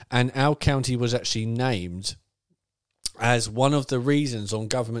 And our county was actually named as one of the reasons on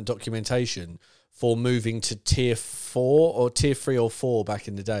government documentation for moving to tier 4 or tier 3 or 4 back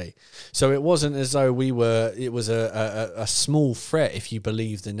in the day. So it wasn't as though it was a small threat if you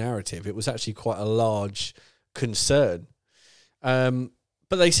believe the narrative. It was actually quite a large concern.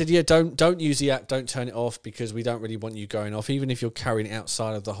 But they said, yeah, don't use the app, don't turn it off because we don't really want you going off. Even if you're carrying it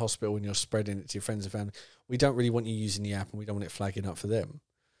outside of the hospital and you're spreading it to your friends and family, we don't really want you using the app and we don't want it flagging up for them.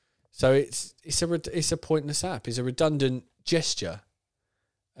 So it's a pointless app. It's a redundant gesture.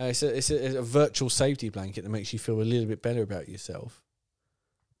 It's a virtual safety blanket that makes you feel a little bit better about yourself,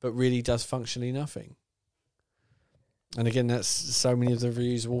 but really does functionally nothing. And again, that's so many of the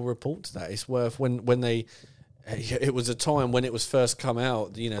reviews will report to that. It's worth when they. It was a time when it was first come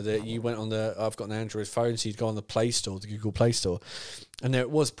out, that you went on I've got an Android phone, so you'd go on the Play Store, the Google Play Store, and there it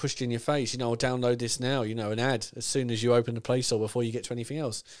was pushed in your face, I'll download this now, an ad as soon as you open the Play Store before you get to anything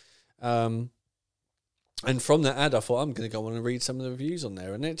else. And from that ad, I thought, I'm going to go on and read some of the reviews on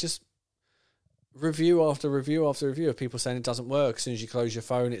there, and it just review after review after review of people saying it doesn't work. As soon as you close your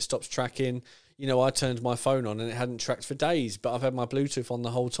phone, it stops tracking. I turned my phone on and it hadn't tracked for days, but I've had my Bluetooth on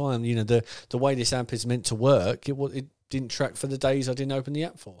the whole time. The way this app is meant to work, it didn't track for the days I didn't open the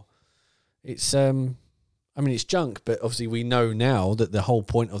app for. It's it's junk, but obviously we know now that the whole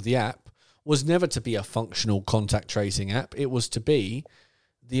point of the app was never to be a functional contact tracing app. It was to be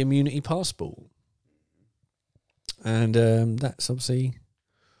the immunity passport. And that's obviously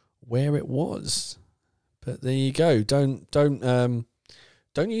where it was. But there you go. Don't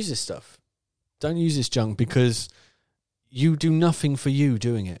use this stuff. Don't use this junk because you do nothing for you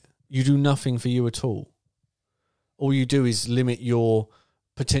doing it. You do nothing for you at all. All you do is limit your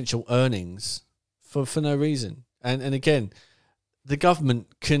potential earnings for no reason. And again, the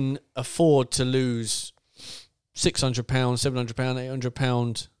government can afford to lose £600, £700,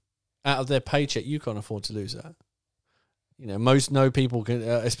 £800 out of their paycheck. You can't afford to lose that. Most people can,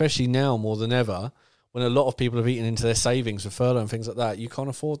 especially now more than ever, when a lot of people have eaten into their savings for furlough and things like that. You can't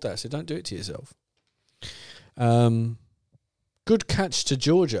afford that, so don't do it to yourself. Good catch to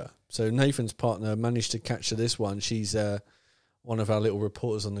Georgia. So Nathan's partner managed to catch to this one. She's one of our little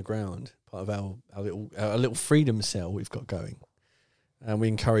reporters on the ground, part of our little freedom cell we've got going. And we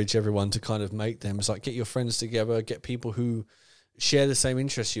encourage everyone to kind of make them. It's like, get your friends together, get people who share the same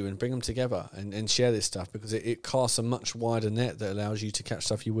interests you and bring them together and share this stuff, because it casts a much wider net that allows you to catch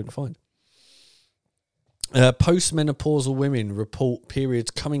stuff you wouldn't find. Postmenopausal women report periods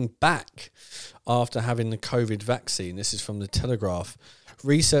coming back after having the COVID vaccine. This is from the Telegraph.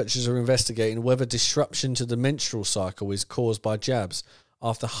 Researchers are investigating whether disruption to the menstrual cycle is caused by jabs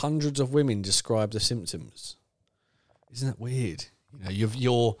after hundreds of women describe the symptoms. Isn't that weird?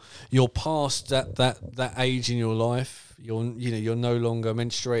 You're past that age in your life. You're no longer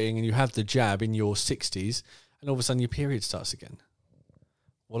menstruating, and you have the jab in your 60s, and all of a sudden your period starts again.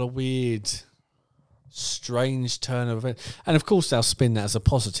 What a weird strange turn of events. And of course they'll spin that as a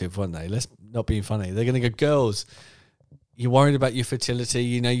positive, won't they? Let's not be funny. They're going to go, girls, you're worried about your fertility.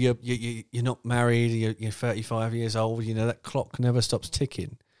 You know, you're not married. You're 35 years old. You know, that clock never stops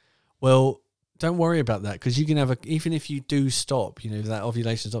ticking. Well, don't worry about that, because you can have even if you do stop, you know, that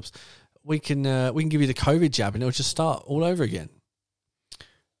ovulation stops, we can give you the COVID jab and it'll just start all over again.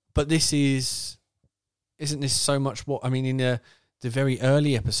 But isn't this so much what, I mean, in the very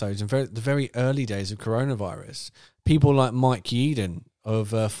early episodes and the very early days of coronavirus, people like Mike Yeadon of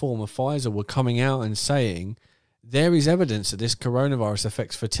former Pfizer were coming out and saying there is evidence that this coronavirus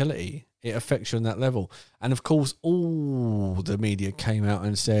affects fertility. It affects you on that level. And of course, all the media came out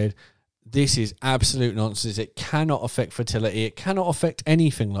and said, this is absolute nonsense. It cannot affect fertility. It cannot affect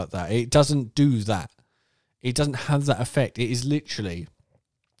anything like that. It doesn't do that. It doesn't have that effect. It is literally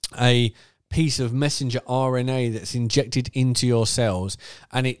a piece of messenger RNA that's injected into your cells,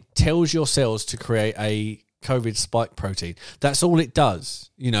 and it tells your cells to create a COVID spike protein. That's all it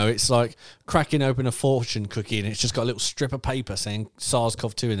does. You know, it's like cracking open a fortune cookie and it's just got a little strip of paper saying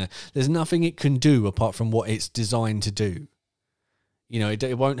SARS-CoV-2 in there. There's nothing it can do apart from what it's designed to do. You know,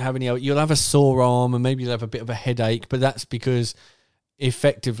 it won't have any. You'll have a sore arm and maybe you'll have a bit of a headache, but that's because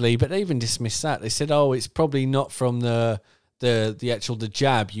effectively. But they even dismissed that. They said, "Oh, it's probably not from the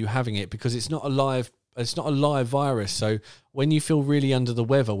jab you having it, because it's not a live virus. So when you feel really under the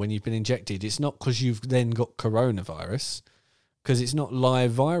weather when you've been injected, it's not because you've then got coronavirus, because it's not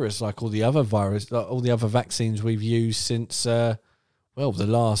live virus like all the other vaccines we've used since the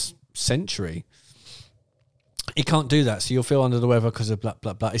last century." It can't do that. So you'll feel under the weather because of blah,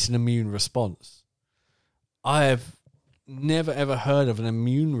 blah, blah. It's an immune response. I have never, ever heard of an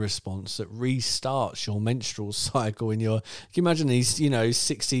immune response that restarts your menstrual cycle in your... Can you imagine these,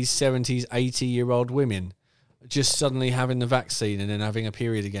 60s, 70s, 80-year-old women just suddenly having the vaccine and then having a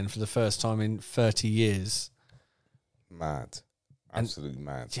period again for the first time in 30 years? Mad. Absolutely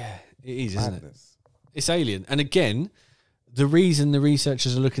mad. Yeah, it is, isn't it? It's alien. And again... the reason the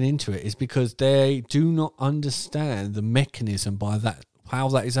researchers are looking into it is because they do not understand the mechanism by that, how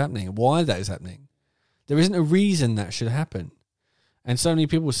that is happening, why that is happening. There isn't a reason that should happen. And so many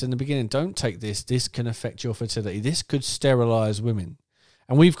people said in the beginning, don't take this. This can affect your fertility. This could sterilize women.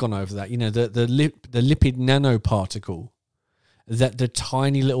 And we've gone over that. You know, the lipid nanoparticle that the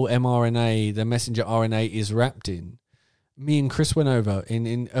tiny little mRNA, the messenger RNA is wrapped in. Me and Chris went over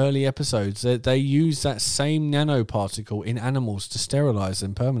in early episodes that they use that same nanoparticle in animals to sterilize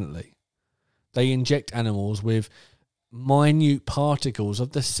them permanently. They inject animals with minute particles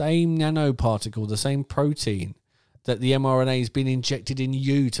of the same nanoparticle, the same protein that the mRNA has been injected in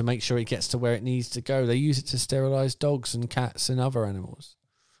you to make sure it gets to where it needs to go. They use it to sterilize dogs and cats and other animals.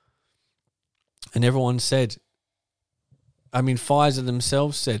 And everyone said, I mean, Pfizer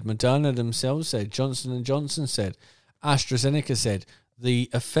themselves said, Moderna themselves said, Johnson & Johnson said, AstraZeneca said, the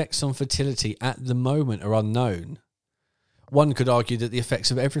effects on fertility at the moment are unknown. One could argue that the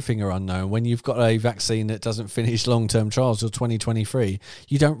effects of everything are unknown. When you've got a vaccine that doesn't finish long-term trials till 2023,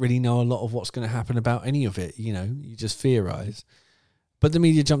 you don't really know a lot of what's going to happen about any of it. You know, you just theorize. But the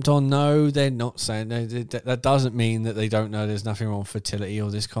media jumped on, no, they're not saying, no, that doesn't mean that they don't know there's nothing wrong with fertility or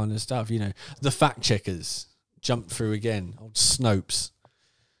this kind of stuff. You know, the fact checkers jumped through again, old Snopes.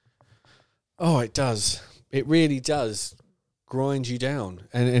 Oh, it does. It really does grind you down.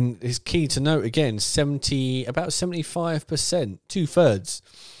 And it's key to note, again, about 75%, 2/3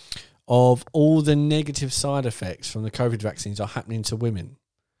 of all the negative side effects from the COVID vaccines are happening to women.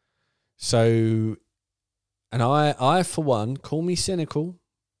 So, and I for one, call me cynical,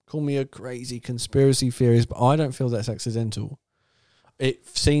 call me a crazy conspiracy theorist, but I don't feel that's accidental. It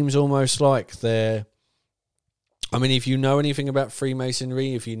seems almost like I mean, if you know anything about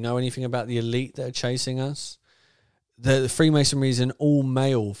Freemasonry, if you know anything about the elite that are chasing us, the Freemasonry is an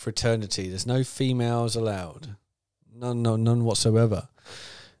all-male fraternity. There's no females allowed. None whatsoever.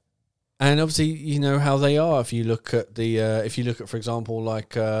 And obviously, you know how they are. If you look at for example,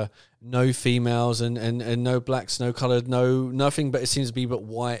 like no females and no blacks, no coloured, nothing, but it seems to be but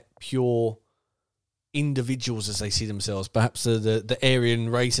white, pure individuals as they see themselves. Perhaps the Aryan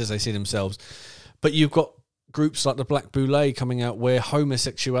race as they see themselves. But you've got groups like the Black Boule coming out where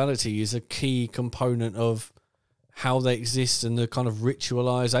homosexuality is a key component of how they exist and the kind of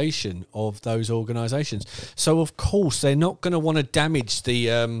ritualization of those organizations. So of course they're not going to want to damage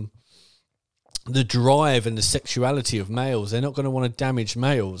the drive and the sexuality of males. They're not going to want to damage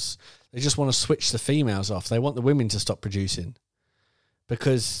males. They just want to switch the females off. They want the women to stop producing.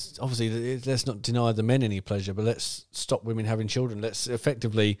 Because obviously let's not deny the men any pleasure, but let's stop women having children. Let's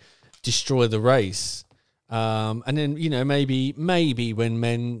effectively destroy the race. And then, you know, maybe when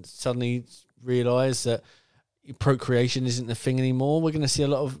men suddenly realise that procreation isn't the thing anymore. We're going to see a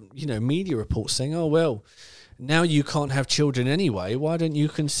lot of, media reports saying, oh, well, now you can't have children anyway. Why don't you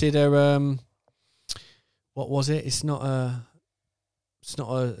consider, what was it? It's not a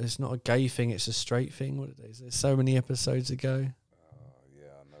gay thing. It's a straight thing. What is there so many episodes ago?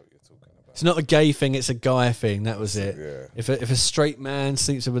 It's not a gay thing, it's a guy thing. That was it. Yeah. If a straight man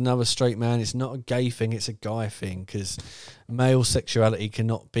sleeps with another straight man, it's not a gay thing, it's a guy thing, because male sexuality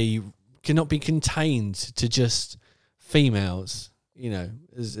cannot be contained to just females,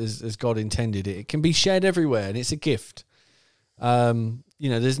 as God intended it. It can be shared everywhere, and it's a gift.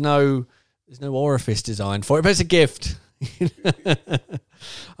 There's no orifice designed for it, but it's a gift.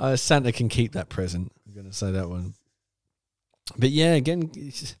 Santa can keep that present. I'm going to say that one. But yeah, again,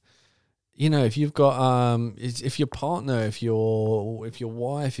 if you've got if your partner, if your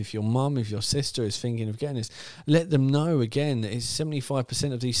wife, if your mum, if your sister is thinking of getting this, let them know. Again, that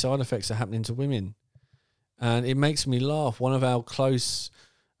 75% of these side effects are happening to women, and it makes me laugh. One of our close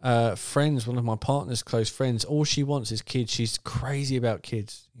friends, one of my partner's close friends, all she wants is kids. She's crazy about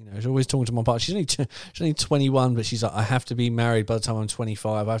kids. She's always talking to my partner. She's only 21, but she's like, I have to be married by the time I'm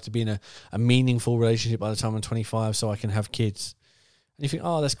 25. I have to be in a meaningful relationship by the time I'm 25 so I can have kids. And you think,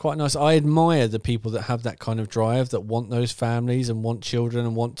 oh, that's quite nice. I admire the people that have that kind of drive, that want those families and want children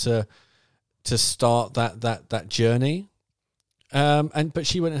and want to start that journey. But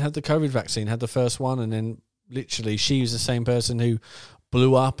she went and had the COVID vaccine, had the first one, and then literally she was the same person who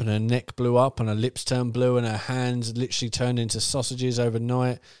blew up, and her neck blew up, and her lips turned blue, and her hands literally turned into sausages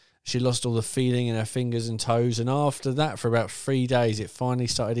overnight. She lost all the feeling in her fingers and toes, and after that, for about 3 days, it finally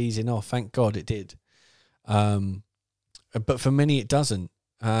started easing off. Thank God it did. But for many, it doesn't.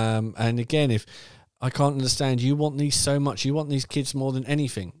 And again, if I can't understand, you want these so much, you want these kids more than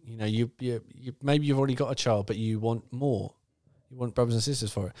anything. You maybe you've already got a child, but you want more. You want brothers and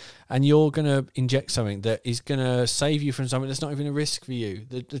sisters for it. And you're going to inject something that is going to save you from something that's not even a risk for you.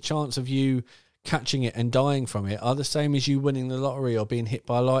 The chance of you catching it and dying from it are the same as you winning the lottery or being hit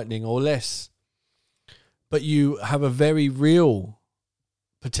by lightning, or less. But you have a very real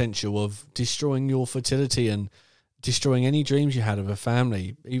potential of destroying your fertility and destroying any dreams you had of a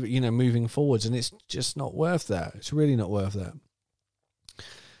family, moving forwards. And it's just not worth that. It's really not worth that.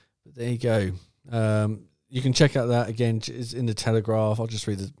 But there you go. You can check out that again. It's in the Telegraph. I'll just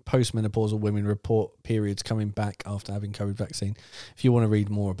read the postmenopausal women report periods coming back after having COVID vaccine. If you want to read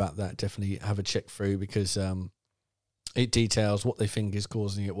more about that, definitely have a check through, because it details what they think is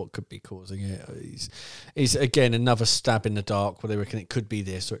causing it, what could be causing it. It's again another stab in the dark where they reckon it could be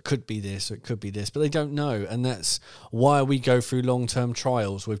this, or it could be this, or it could be this, but they don't know. And that's why we go through long-term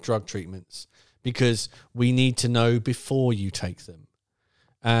trials with drug treatments, because we need to know before you take them.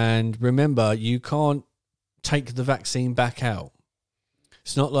 And remember, you can't take the vaccine back out.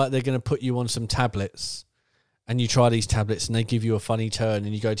 It's not like they're going to put you on some tablets and you try these tablets and they give you a funny turn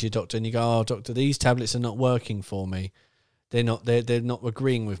and you go to your doctor and you go, oh, doctor, these tablets are not working for me. They're not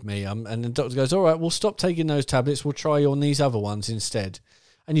agreeing with me. And the doctor goes, all right, we'll stop taking those tablets. We'll try you on these other ones instead.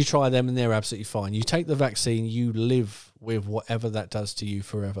 And you try them and they're absolutely fine. You take the vaccine, you live with whatever that does to you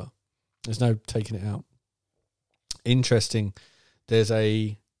forever. There's no taking it out. Interesting. There's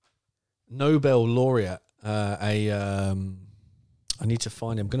a Nobel laureate, I need to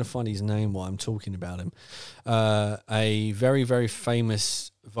find him. I'm going to find his name while I'm talking about him. A very, very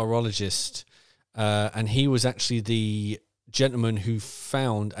famous virologist, and he was actually the gentleman who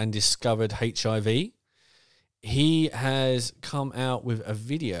found and discovered HIV. He has come out with a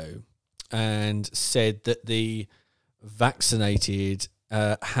video and said that the vaccinated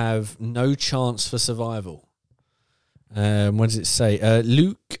have no chance for survival. What does it say?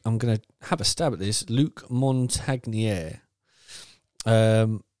 Luc, I'm going to have a stab at this. Luc Montagnier.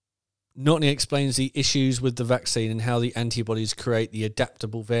 Not only explains the issues with the vaccine and how the antibodies create the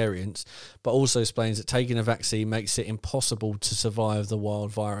adaptable variants, but also explains that taking a vaccine makes it impossible to survive the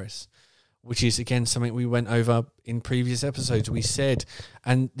wild virus, which is, again, something we went over in previous episodes. We said,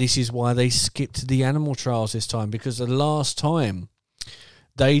 and this is why they skipped the animal trials this time, because the last time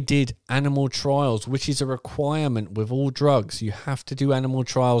they did animal trials, which is a requirement with all drugs. You have to do animal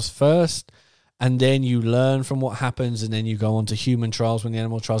trials first, and then you learn from what happens, and then you go on to human trials when the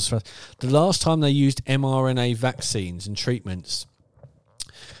animal trials first. The last time they used mRNA vaccines and treatments,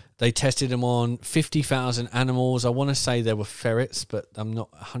 they tested them on 50,000 animals. I want to say they were ferrets, but I'm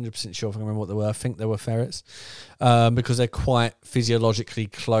not 100% sure if I can remember what they were. I think they were ferrets, because they're quite physiologically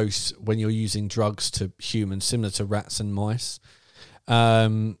close when you're using drugs to humans, similar to rats and mice.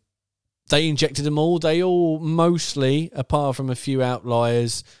 They injected them all. They all mostly, apart from a few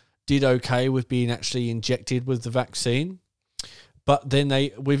outliers, did okay with being actually injected with the vaccine. But then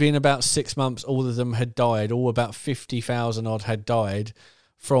within about 6 months, all of them had died. All about 50,000 odd had died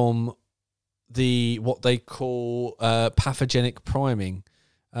from what they call pathogenic priming.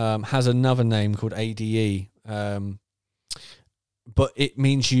 Has another name called ADE. But it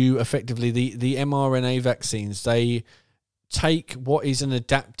means you effectively, the mRNA vaccines, they take what is an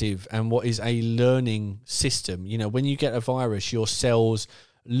adaptive and what is a learning system. You know, when you get a virus, your cells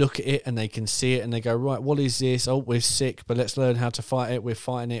look at it and they can see it and they go, right, what is this? Oh, we're sick, but let's learn how to fight it. We're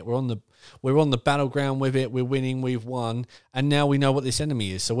fighting it. We're on the battleground with it. We're winning. We've won. And now we know what this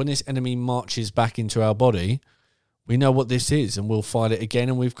enemy is. So when this enemy marches back into our body, we know what this is and we'll fight it again.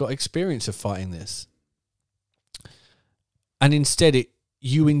 And we've got experience of fighting this. And instead,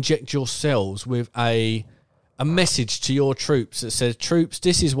 you inject your cells with a message to your troops that says, troops,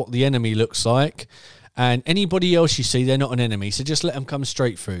 this is what the enemy looks like. And anybody else you see, they're not an enemy. So just let them come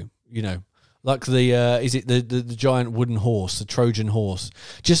straight through, you know. Like the giant wooden horse, the Trojan horse.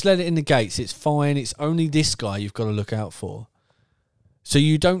 Just let it in the gates. It's fine. It's only this guy you've got to look out for. So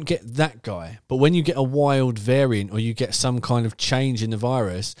you don't get that guy. But when you get a wild variant or you get some kind of change in the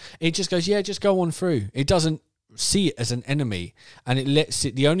virus, it just goes, yeah, just go on through. It doesn't see it as an enemy. And it lets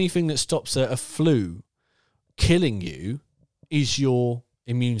it, the only thing that stops a flu killing you is your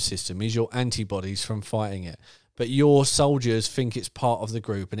immune system, is your antibodies from fighting it. But your soldiers think it's part of the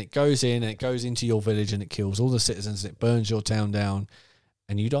group, and it goes in and it goes into your village and it kills all the citizens, it burns your town down,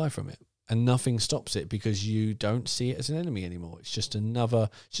 and you die from it. And nothing stops it because you don't see it as an enemy anymore. It's just a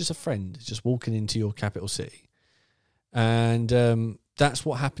friend. It's just walking into your capital city. And that's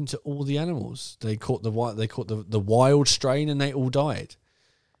what happened to all the animals. They caught the wild strain and they all died.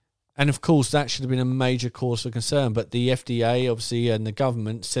 And of course, that should have been a major cause for concern. But the FDA, obviously, and the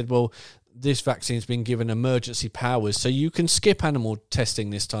government said, well, this vaccine's been given emergency powers, so you can skip animal testing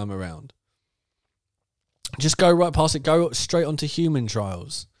this time around. Just go right past it, go straight onto human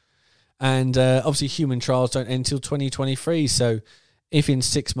trials. And obviously, human trials don't end until 2023. So if in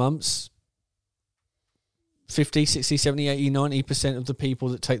 6 months, 50, 60, 70, 80, 90% of the people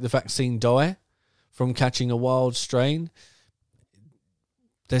that take the vaccine die from catching a wild strain,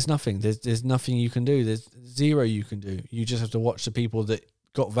 there's nothing. There's nothing you can do. There's zero you can do. You just have to watch the people that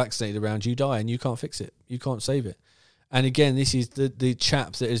got vaccinated around you die, and you can't fix it. You can't save it. And again, this is the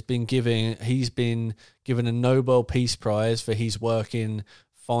chap that has been he's been given a Nobel Peace Prize for his work in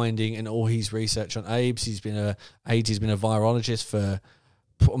finding and all his research on AIDS. He's been a virologist for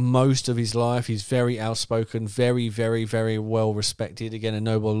most of his life. He's very outspoken, very, very, very well respected. Again, a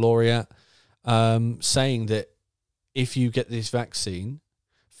Nobel laureate, saying that if you get this vaccine,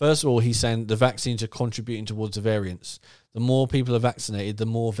 first of all, he's saying the vaccines are contributing towards the variants. The more people are vaccinated, the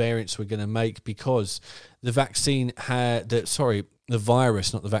more variants we're going to make, because the virus,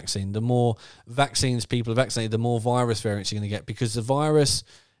 not the vaccine. The more vaccines people are vaccinated, the more virus variants you're going to get, because the virus,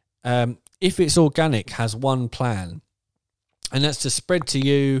 if it's organic, has one plan, and that's to spread to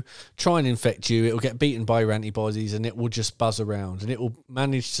you, try and infect you. It will get beaten by your antibodies, and it will just buzz around, and it will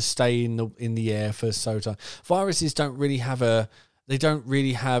manage to stay in the air for so time. Viruses don't really have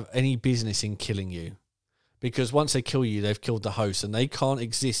any business in killing you, because once they kill you, they've killed the host, and they can't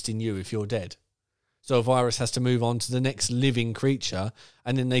exist in you if you're dead. So a virus has to move on to the next living creature,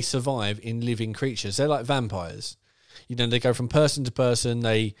 and then they survive in living creatures. They're like vampires. You know, they go from person to person,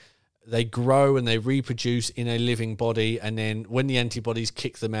 they grow and they reproduce in a living body, and then when the antibodies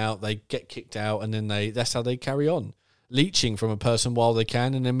kick them out, they get kicked out, and then that's how they carry on, leeching from a person while they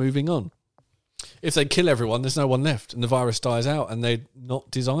can, and then moving on. If they kill everyone, there's no one left, and the virus dies out, and they're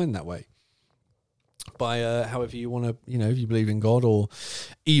not designed that way. By however you want to, if you believe in God or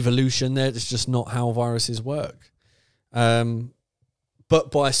evolution, that's just not how viruses work. But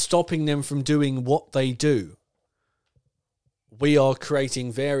by stopping them from doing what they do, we are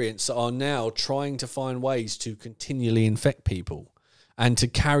creating variants that are now trying to find ways to continually infect people and to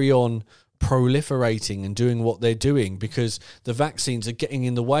carry on proliferating and doing what they're doing, because the vaccines are getting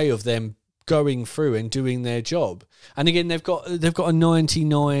in the way of them going through and doing their job. And again, they've got a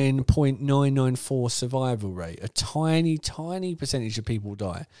 99.994 survival rate. A tiny percentage of people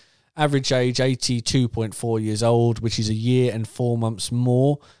die. Average age 82.4 years old, which is a year and 4 months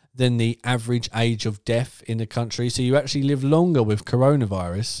more than the average age of death in the country. So you actually live longer with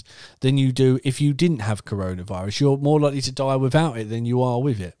coronavirus than you do if you didn't have coronavirus. You're more likely to die without it than you are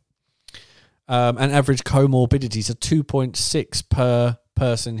with it. And average comorbidities are 2.6 per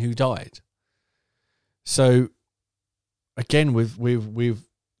person who died. So, again, with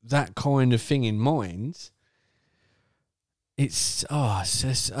that kind of thing in mind, I just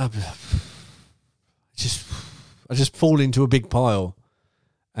fall into a big pile,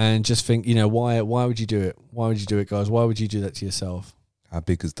 and just think, why would you do it? Why would you do it, guys? Why would you do that to yourself? How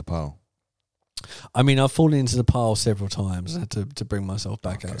big is the pile? I mean, I've fallen into the pile several times. I had to bring myself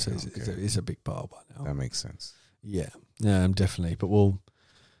back out. So it's a big pile by now. That makes sense. Yeah, definitely. But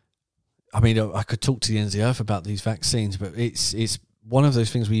I could talk to the ends of the earth about these vaccines, but it's one of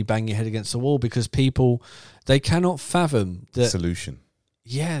those things where you bang your head against the wall because people, they cannot fathom the solution.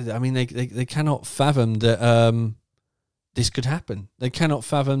 Yeah, I mean, they cannot fathom that this could happen. They cannot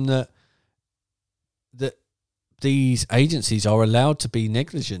fathom that these agencies are allowed to be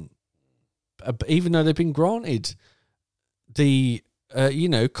negligent, even though they've been granted the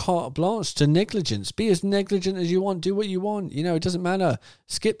carte blanche to negligence. Be as negligent as you want. Do what you want. It doesn't matter.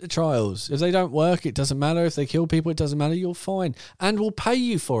 Skip the trials. If they don't work, it doesn't matter. If they kill people, it doesn't matter. You're fine. And we'll pay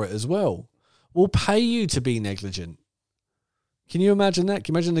you for it as well. We'll pay you to be negligent. Can you imagine that?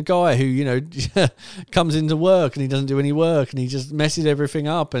 Can you imagine the guy who, comes into work and he doesn't do any work and he just messes everything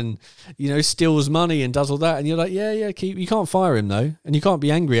up and, steals money and does all that. And you're like, you can't fire him though. And you can't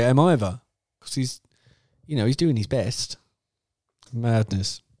be angry at him either because he's doing his best.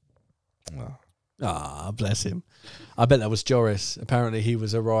 Madness. Wow. Bless him. I bet that was Joris. Apparently he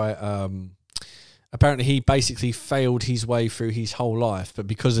was apparently he basically failed his way through his whole life, but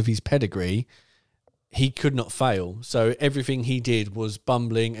because of his pedigree, he could not fail. So everything he did was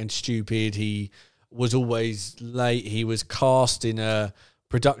bumbling and stupid. He was always late. He was cast in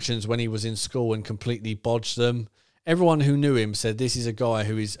productions when he was in school and completely bodged them. Everyone who knew him said this is a guy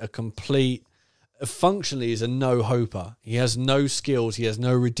who is functionally is a no-hoper. He has no skills. He has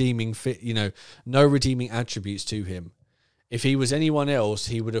no redeeming no redeeming attributes to him. If he was anyone else,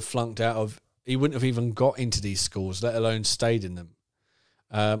 he would have flunked he wouldn't have even got into these schools, let alone stayed in them.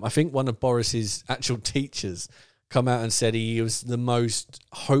 I think one of Boris's actual teachers come out and said he was the most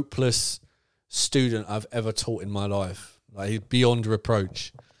hopeless student I've ever taught in my life. Like, he's beyond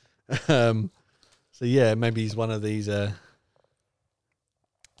reproach. So yeah, maybe he's one of these.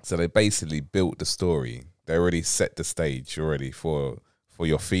 So they basically built the story. They already set the stage already for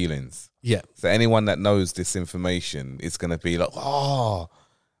your feelings. Yeah. So anyone that knows this information is going to be like,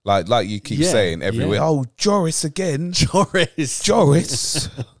 like you keep saying everywhere. Yeah. Oh, Joris again. Joris.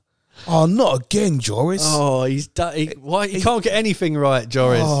 Oh, not again, Joris. Oh, he can't get anything right,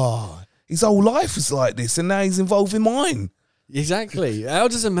 Joris. Oh, his whole life was like this, and now he's involved in mine. Exactly. How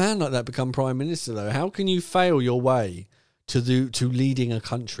does a man like that become prime minister, though? How can you fail your way to leading a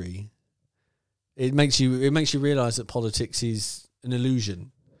country? It makes you realise that politics is an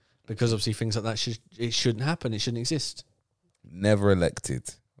illusion, because obviously things like that it shouldn't happen. It shouldn't exist. Never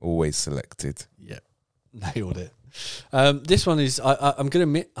elected, always selected. Yeah, nailed it. This one is, I'm going to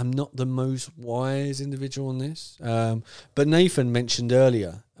admit, I'm not the most wise individual on this. But Nathan mentioned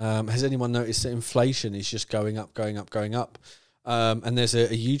earlier, has anyone noticed that inflation is just going up, going up, going up? And there's a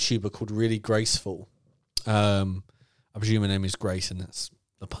YouTuber called Really Graceful. I presume her name is Grace, and that's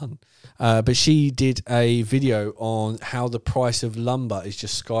the pun. But she did a video on how the price of lumber is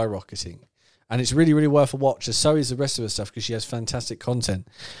just skyrocketing. And it's really, really worth a watch. And so is the rest of her stuff, because she has fantastic content.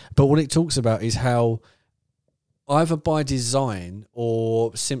 But what it talks about is how, either by design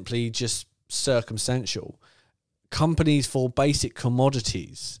or simply just circumstantial, companies for basic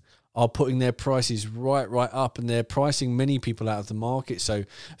commodities are putting their prices right up, and they're pricing many people out of the market. So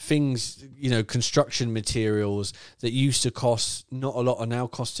things, construction materials that used to cost not a lot are now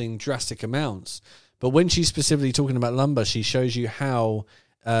costing drastic amounts. But when she's specifically talking about lumber, she shows you how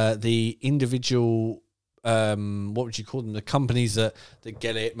the individual, what would you call them? The companies that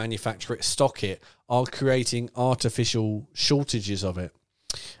get it, manufacture it, stock it, are creating artificial shortages of it.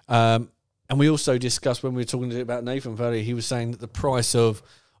 And we also discussed, when we were talking about Nathan earlier, he was saying that the price of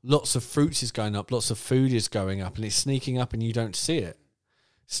lots of fruits is going up, lots of food is going up, and it's sneaking up and you don't see it.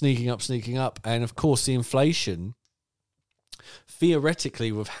 Sneaking up. And of course, the inflation,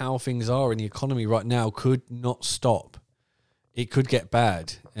 theoretically, with how things are in the economy right now, could not stop. It could get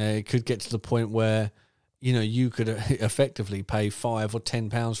bad. It could get to the point where, you could effectively pay £5 or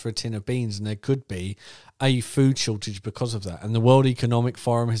 £10 for a tin of beans, and there could be a food shortage because of that. And the World Economic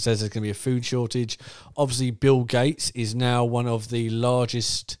Forum says there's going to be a food shortage. Obviously, Bill Gates is now one of the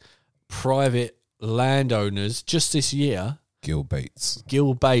largest private landowners just this year. Gil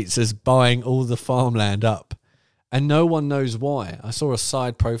Bates is buying all the farmland up. And no one knows why. I saw a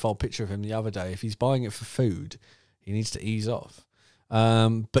side profile picture of him the other day. If he's buying it for food, he needs to ease off.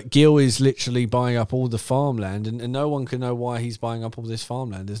 But Gil is literally buying up all the farmland, and no one can know why he's buying up all this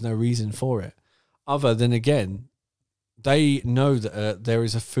farmland. There's no reason for it. Other than, again, they know that there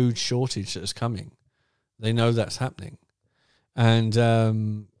is a food shortage that is coming. They know that's happening.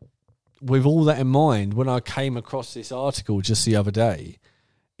 And with all that in mind, when I came across this article just the other day,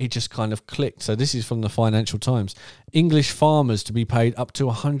 it just kind of clicked. So this is from the Financial Times. English farmers to be paid up to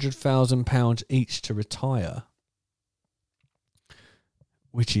 £100,000 each to retire.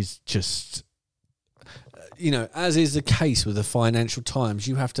 Which is just, as is the case with the Financial Times,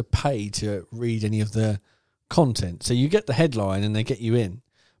 you have to pay to read any of the content. So you get the headline and they get you in,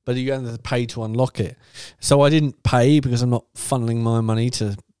 but you have to pay to unlock it. So I didn't pay because I'm not funneling my money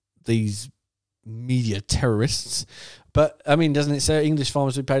to these media terrorists. But, I mean, doesn't it say English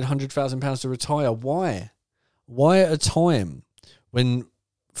farmers will be paid £100,000 to retire? Why? Why at a time when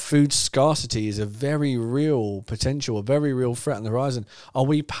food scarcity is a very real potential, a very real threat on the horizon, are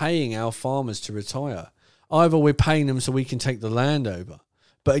we paying our farmers to retire? Either we're paying them so we can take the land over.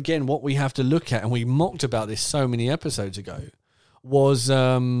 But again, what we have to look at, and we mocked about this so many episodes ago, was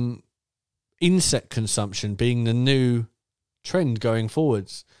insect consumption being the new trend going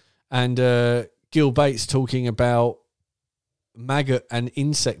forwards. And Gil Bates talking about maggot and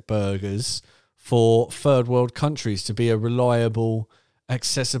insect burgers for third world countries to be a reliable,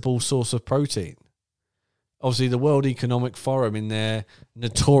 accessible source of protein. Obviously, the World Economic Forum in their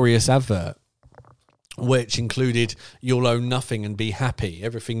notorious advert, which included you'll own nothing and be happy,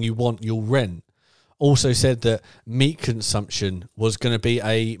 everything you want you'll rent, also said that meat consumption was going to be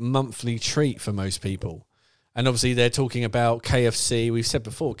a monthly treat for most people. And obviously they're talking about KFC. We've said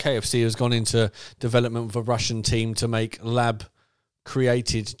before, KFC has gone into development with a Russian team to make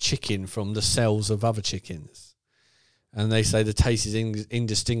lab-created chicken from the cells of other chickens. And they say the taste is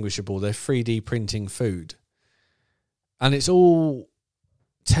indistinguishable. They're 3D printing food. And it's all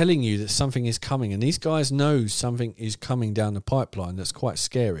telling you that something is coming. And these guys know something is coming down the pipeline that's quite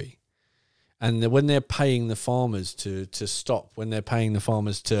scary. And when they're paying the farmers to stop, when they're paying the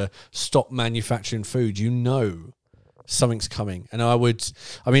farmers to stop manufacturing food, something's coming. And I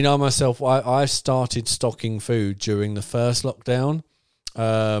started stocking food during the first lockdown.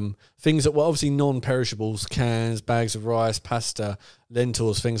 Things that were obviously non-perishables, cans, bags of rice, pasta,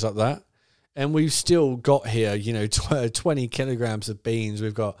 lentils, things like that. And we've still got here, 20 kilograms of beans.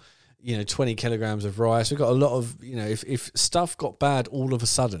 We've got, 20 kilograms of rice. We've got a lot of, if stuff got bad all of a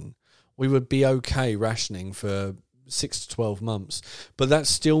sudden, we would be okay rationing for 6 to 12 months. But that's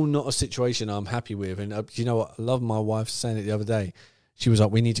still not a situation I'm happy with. And you know what? I love my wife saying it the other day. She was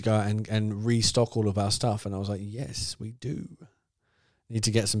like, we need to go out and restock all of our stuff. And I was like, yes, we do. Need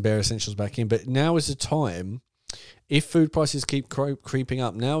to get some bare essentials back in. But now is the time, if food prices keep creeping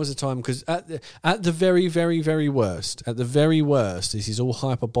up, now is the time, because at the very, very, very worst, this is all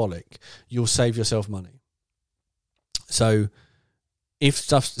hyperbolic, you'll save yourself money. So if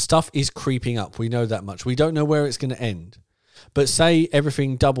stuff is creeping up, we know that much. We don't know where it's going to end. But say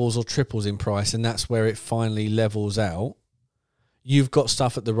everything doubles or triples in price and that's where it finally levels out, you've got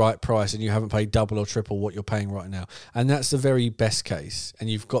stuff at the right price and you haven't paid double or triple what you're paying right now. And that's the very best case. And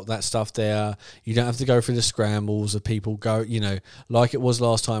you've got that stuff there. You don't have to go through the scrambles of people like it was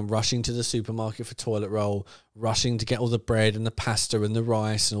last time, rushing to the supermarket for toilet roll, rushing to get all the bread and the pasta and the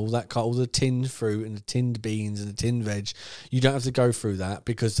rice and all that, all the tinned fruit and the tinned beans and the tinned veg. You don't have to go through that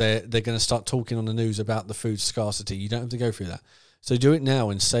because they're going to start talking on the news about the food scarcity. You don't have to go through that. So do it now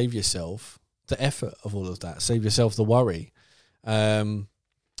and save yourself the effort of all of that. Save yourself the worry. And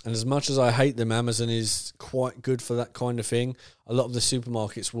as much as I hate them, Amazon is quite good for that kind of thing. A lot of the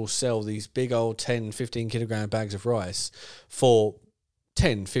supermarkets will sell these big old 10, 15 kilogram bags of rice for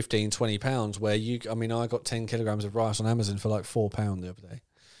 10, 15, 20 pounds, where I got 10 kilograms of rice on Amazon for like £4 the other day.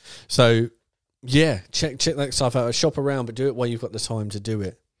 So yeah, check that stuff out. Shop around, but do it while you've got the time to do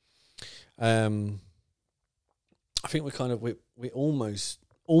it. I think we're almost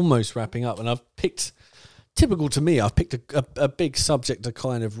wrapping up, and I've picked, typical to me, I've picked a big subject to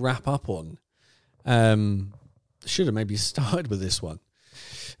kind of wrap up on. Should have maybe started with this one.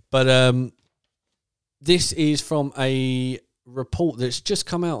 But this is from a report that's just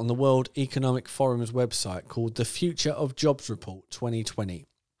come out on the World Economic Forum's website called The Future of Jobs Report 2020.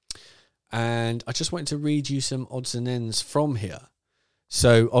 And I just wanted to read you some odds and ends from here.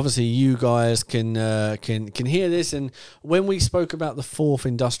 So obviously you guys can hear this. And when we spoke about the fourth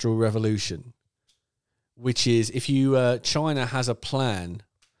industrial revolution, which is China has a plan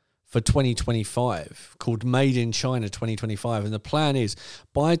for 2025 called Made in China 2025. And the plan is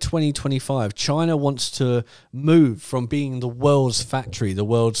by 2025, China wants to move from being the world's factory, the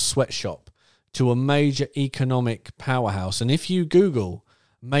world's sweatshop, to a major economic powerhouse. And if you Google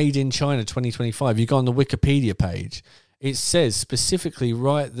Made in China 2025, you go on the Wikipedia page, it says specifically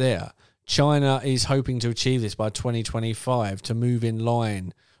right there, China is hoping to achieve this by 2025 to move in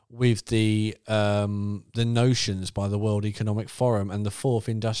line with the notions by the World Economic Forum and the fourth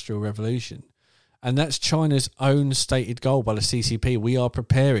industrial revolution. And that's China's own stated goal by the CCP. We are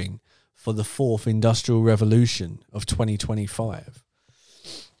preparing for the fourth industrial revolution of 2025.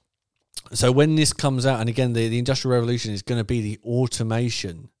 So when this comes out, and again, the industrial revolution is going to be the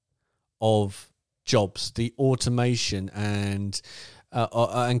automation of jobs, the automation and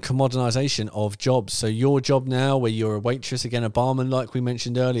commoditization of jobs. So your job now, where you're a waitress, again, a barman, like we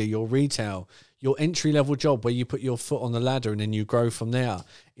mentioned earlier, your retail, your entry-level job where you put your foot on the ladder and then you grow from there,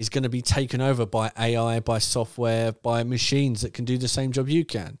 is going to be taken over by AI, by software, by machines that can do the same job you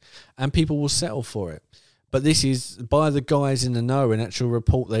can. And people will settle for it. But this is by the guys in the know, an actual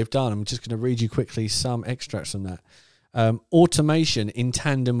report they've done. I'm just going to read you quickly some extracts from that. Automation in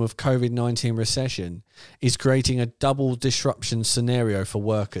tandem with COVID-19 recession is creating a double disruption scenario for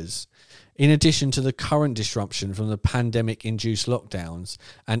workers. In addition to the current disruption from the pandemic-induced lockdowns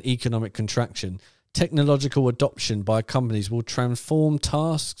and economic contraction, technological adoption by companies will transform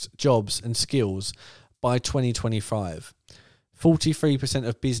tasks, jobs and skills by 2025. 43%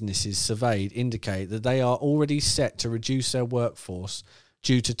 of businesses surveyed indicate that they are already set to reduce their workforce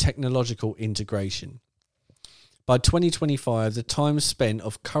due to technological integration. By 2025, the time spent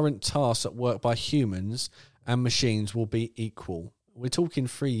of current tasks at work by humans and machines will be equal. We're talking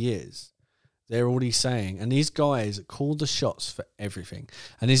 3 years. They're already saying, and these guys call the shots for everything.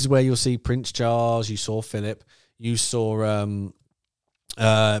 And this is where you'll see Prince Charles, you saw Philip, you saw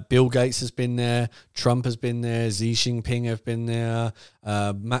Bill Gates has been there, Trump has been there, Xi Jinping have been there,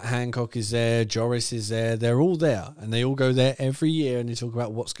 Matt Hancock is there, Joris is there. They're all there, and they all go there every year, and they talk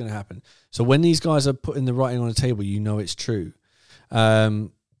about what's going to happen. So when these guys are putting the writing on the table, you know it's true.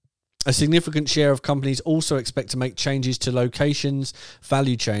 A significant share of companies also expect to make changes to locations,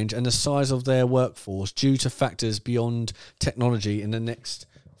 value change, and the size of their workforce due to factors beyond technology in the next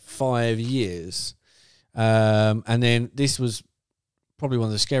 5 years. And then this was probably one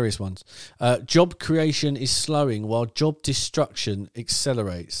of the scariest ones. Job creation is slowing while job destruction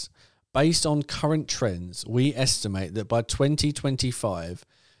accelerates. Based on current trends, we estimate that by 2025,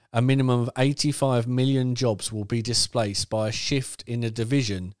 a minimum of 85 million jobs will be displaced by a shift in the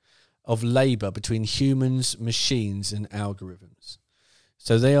division of labour between humans, machines and algorithms.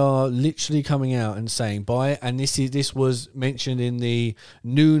 So they are literally coming out and saying this was mentioned in the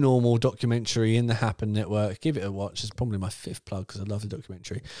New Normal documentary in the Happen Network. Give it a watch. It's probably my fifth plug because I love the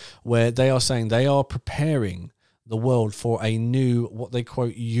documentary, where they are saying they are preparing the world for a new, what they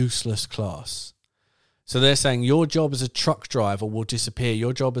quote, useless class. So they're saying your job as a truck driver will disappear.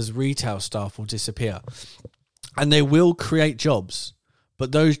 Your job as retail staff will disappear. And they will create jobs,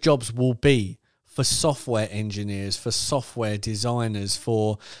 but those jobs will be for software engineers, for software designers,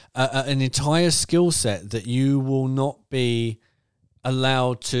 for an entire skill set that you will not be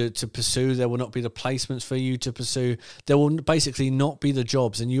allowed to pursue. There will not be the placements for you to pursue. There will basically not be the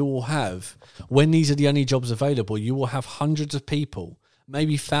jobs, and you will have, when these are the only jobs available, you will have hundreds of people,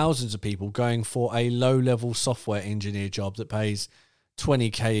 maybe thousands of people going for a low-level software engineer job that pays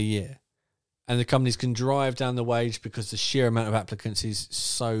 $20,000 a year. And the companies can drive down the wage because the sheer amount of applicants is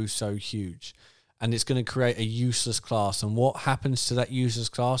so huge. And it's going to create a useless class. And what happens to that useless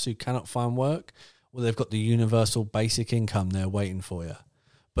class who cannot find work? Well, they've got the universal basic income there waiting for you.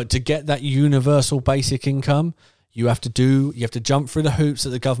 But to get that universal basic income, you have to jump through the hoops that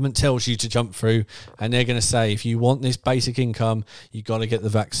the government tells you to jump through. And they're going to say, if you want this basic income, you got to get the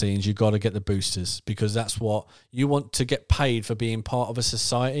vaccines, you got to get the boosters, because that's what you want to get paid for being part of a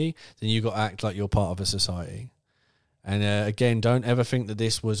society. Then you got to act like you're part of a society. And again, don't ever think that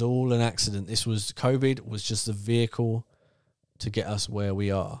this was all an accident. COVID was just the vehicle to get us where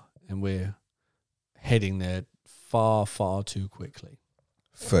we are. And we're heading there far too quickly.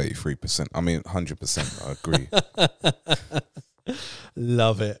 33%. I mean, 100%. I agree.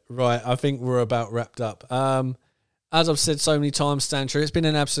 Love it. Right. I think we're about wrapped up. As I've said so many times, Stan True, it's been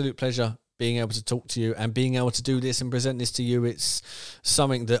an absolute pleasure being able to talk to you and being able to do this and present this to you. It's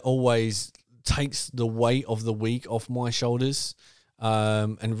something that always takes the weight of the week off my shoulders.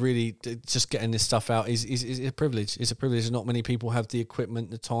 And really just getting this stuff out is a privilege. It's a privilege. Not many people have the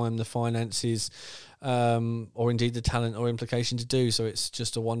equipment, the time, the finances, or indeed the talent or implication to do. So it's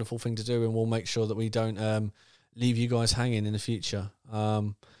just a wonderful thing to do, and we'll make sure that we don't leave you guys hanging in the future.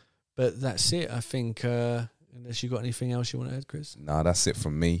 But that's it, I think. Unless you got anything else you want to add, Chris? No, that's it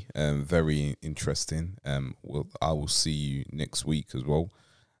from me. Very interesting. I will see you next week as well.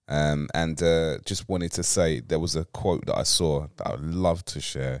 And just wanted to say there was a quote that I saw that I would love to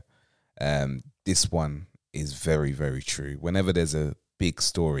share. This one is very, very true. Whenever there's a big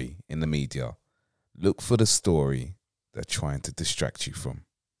story in the media, look for the story they're trying to distract you from.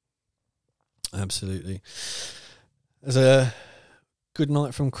 Absolutely. There's a Good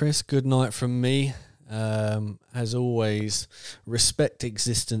night from Chris. Good night from me. As always, respect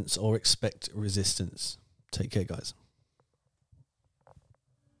existence or expect resistance. Take care, guys.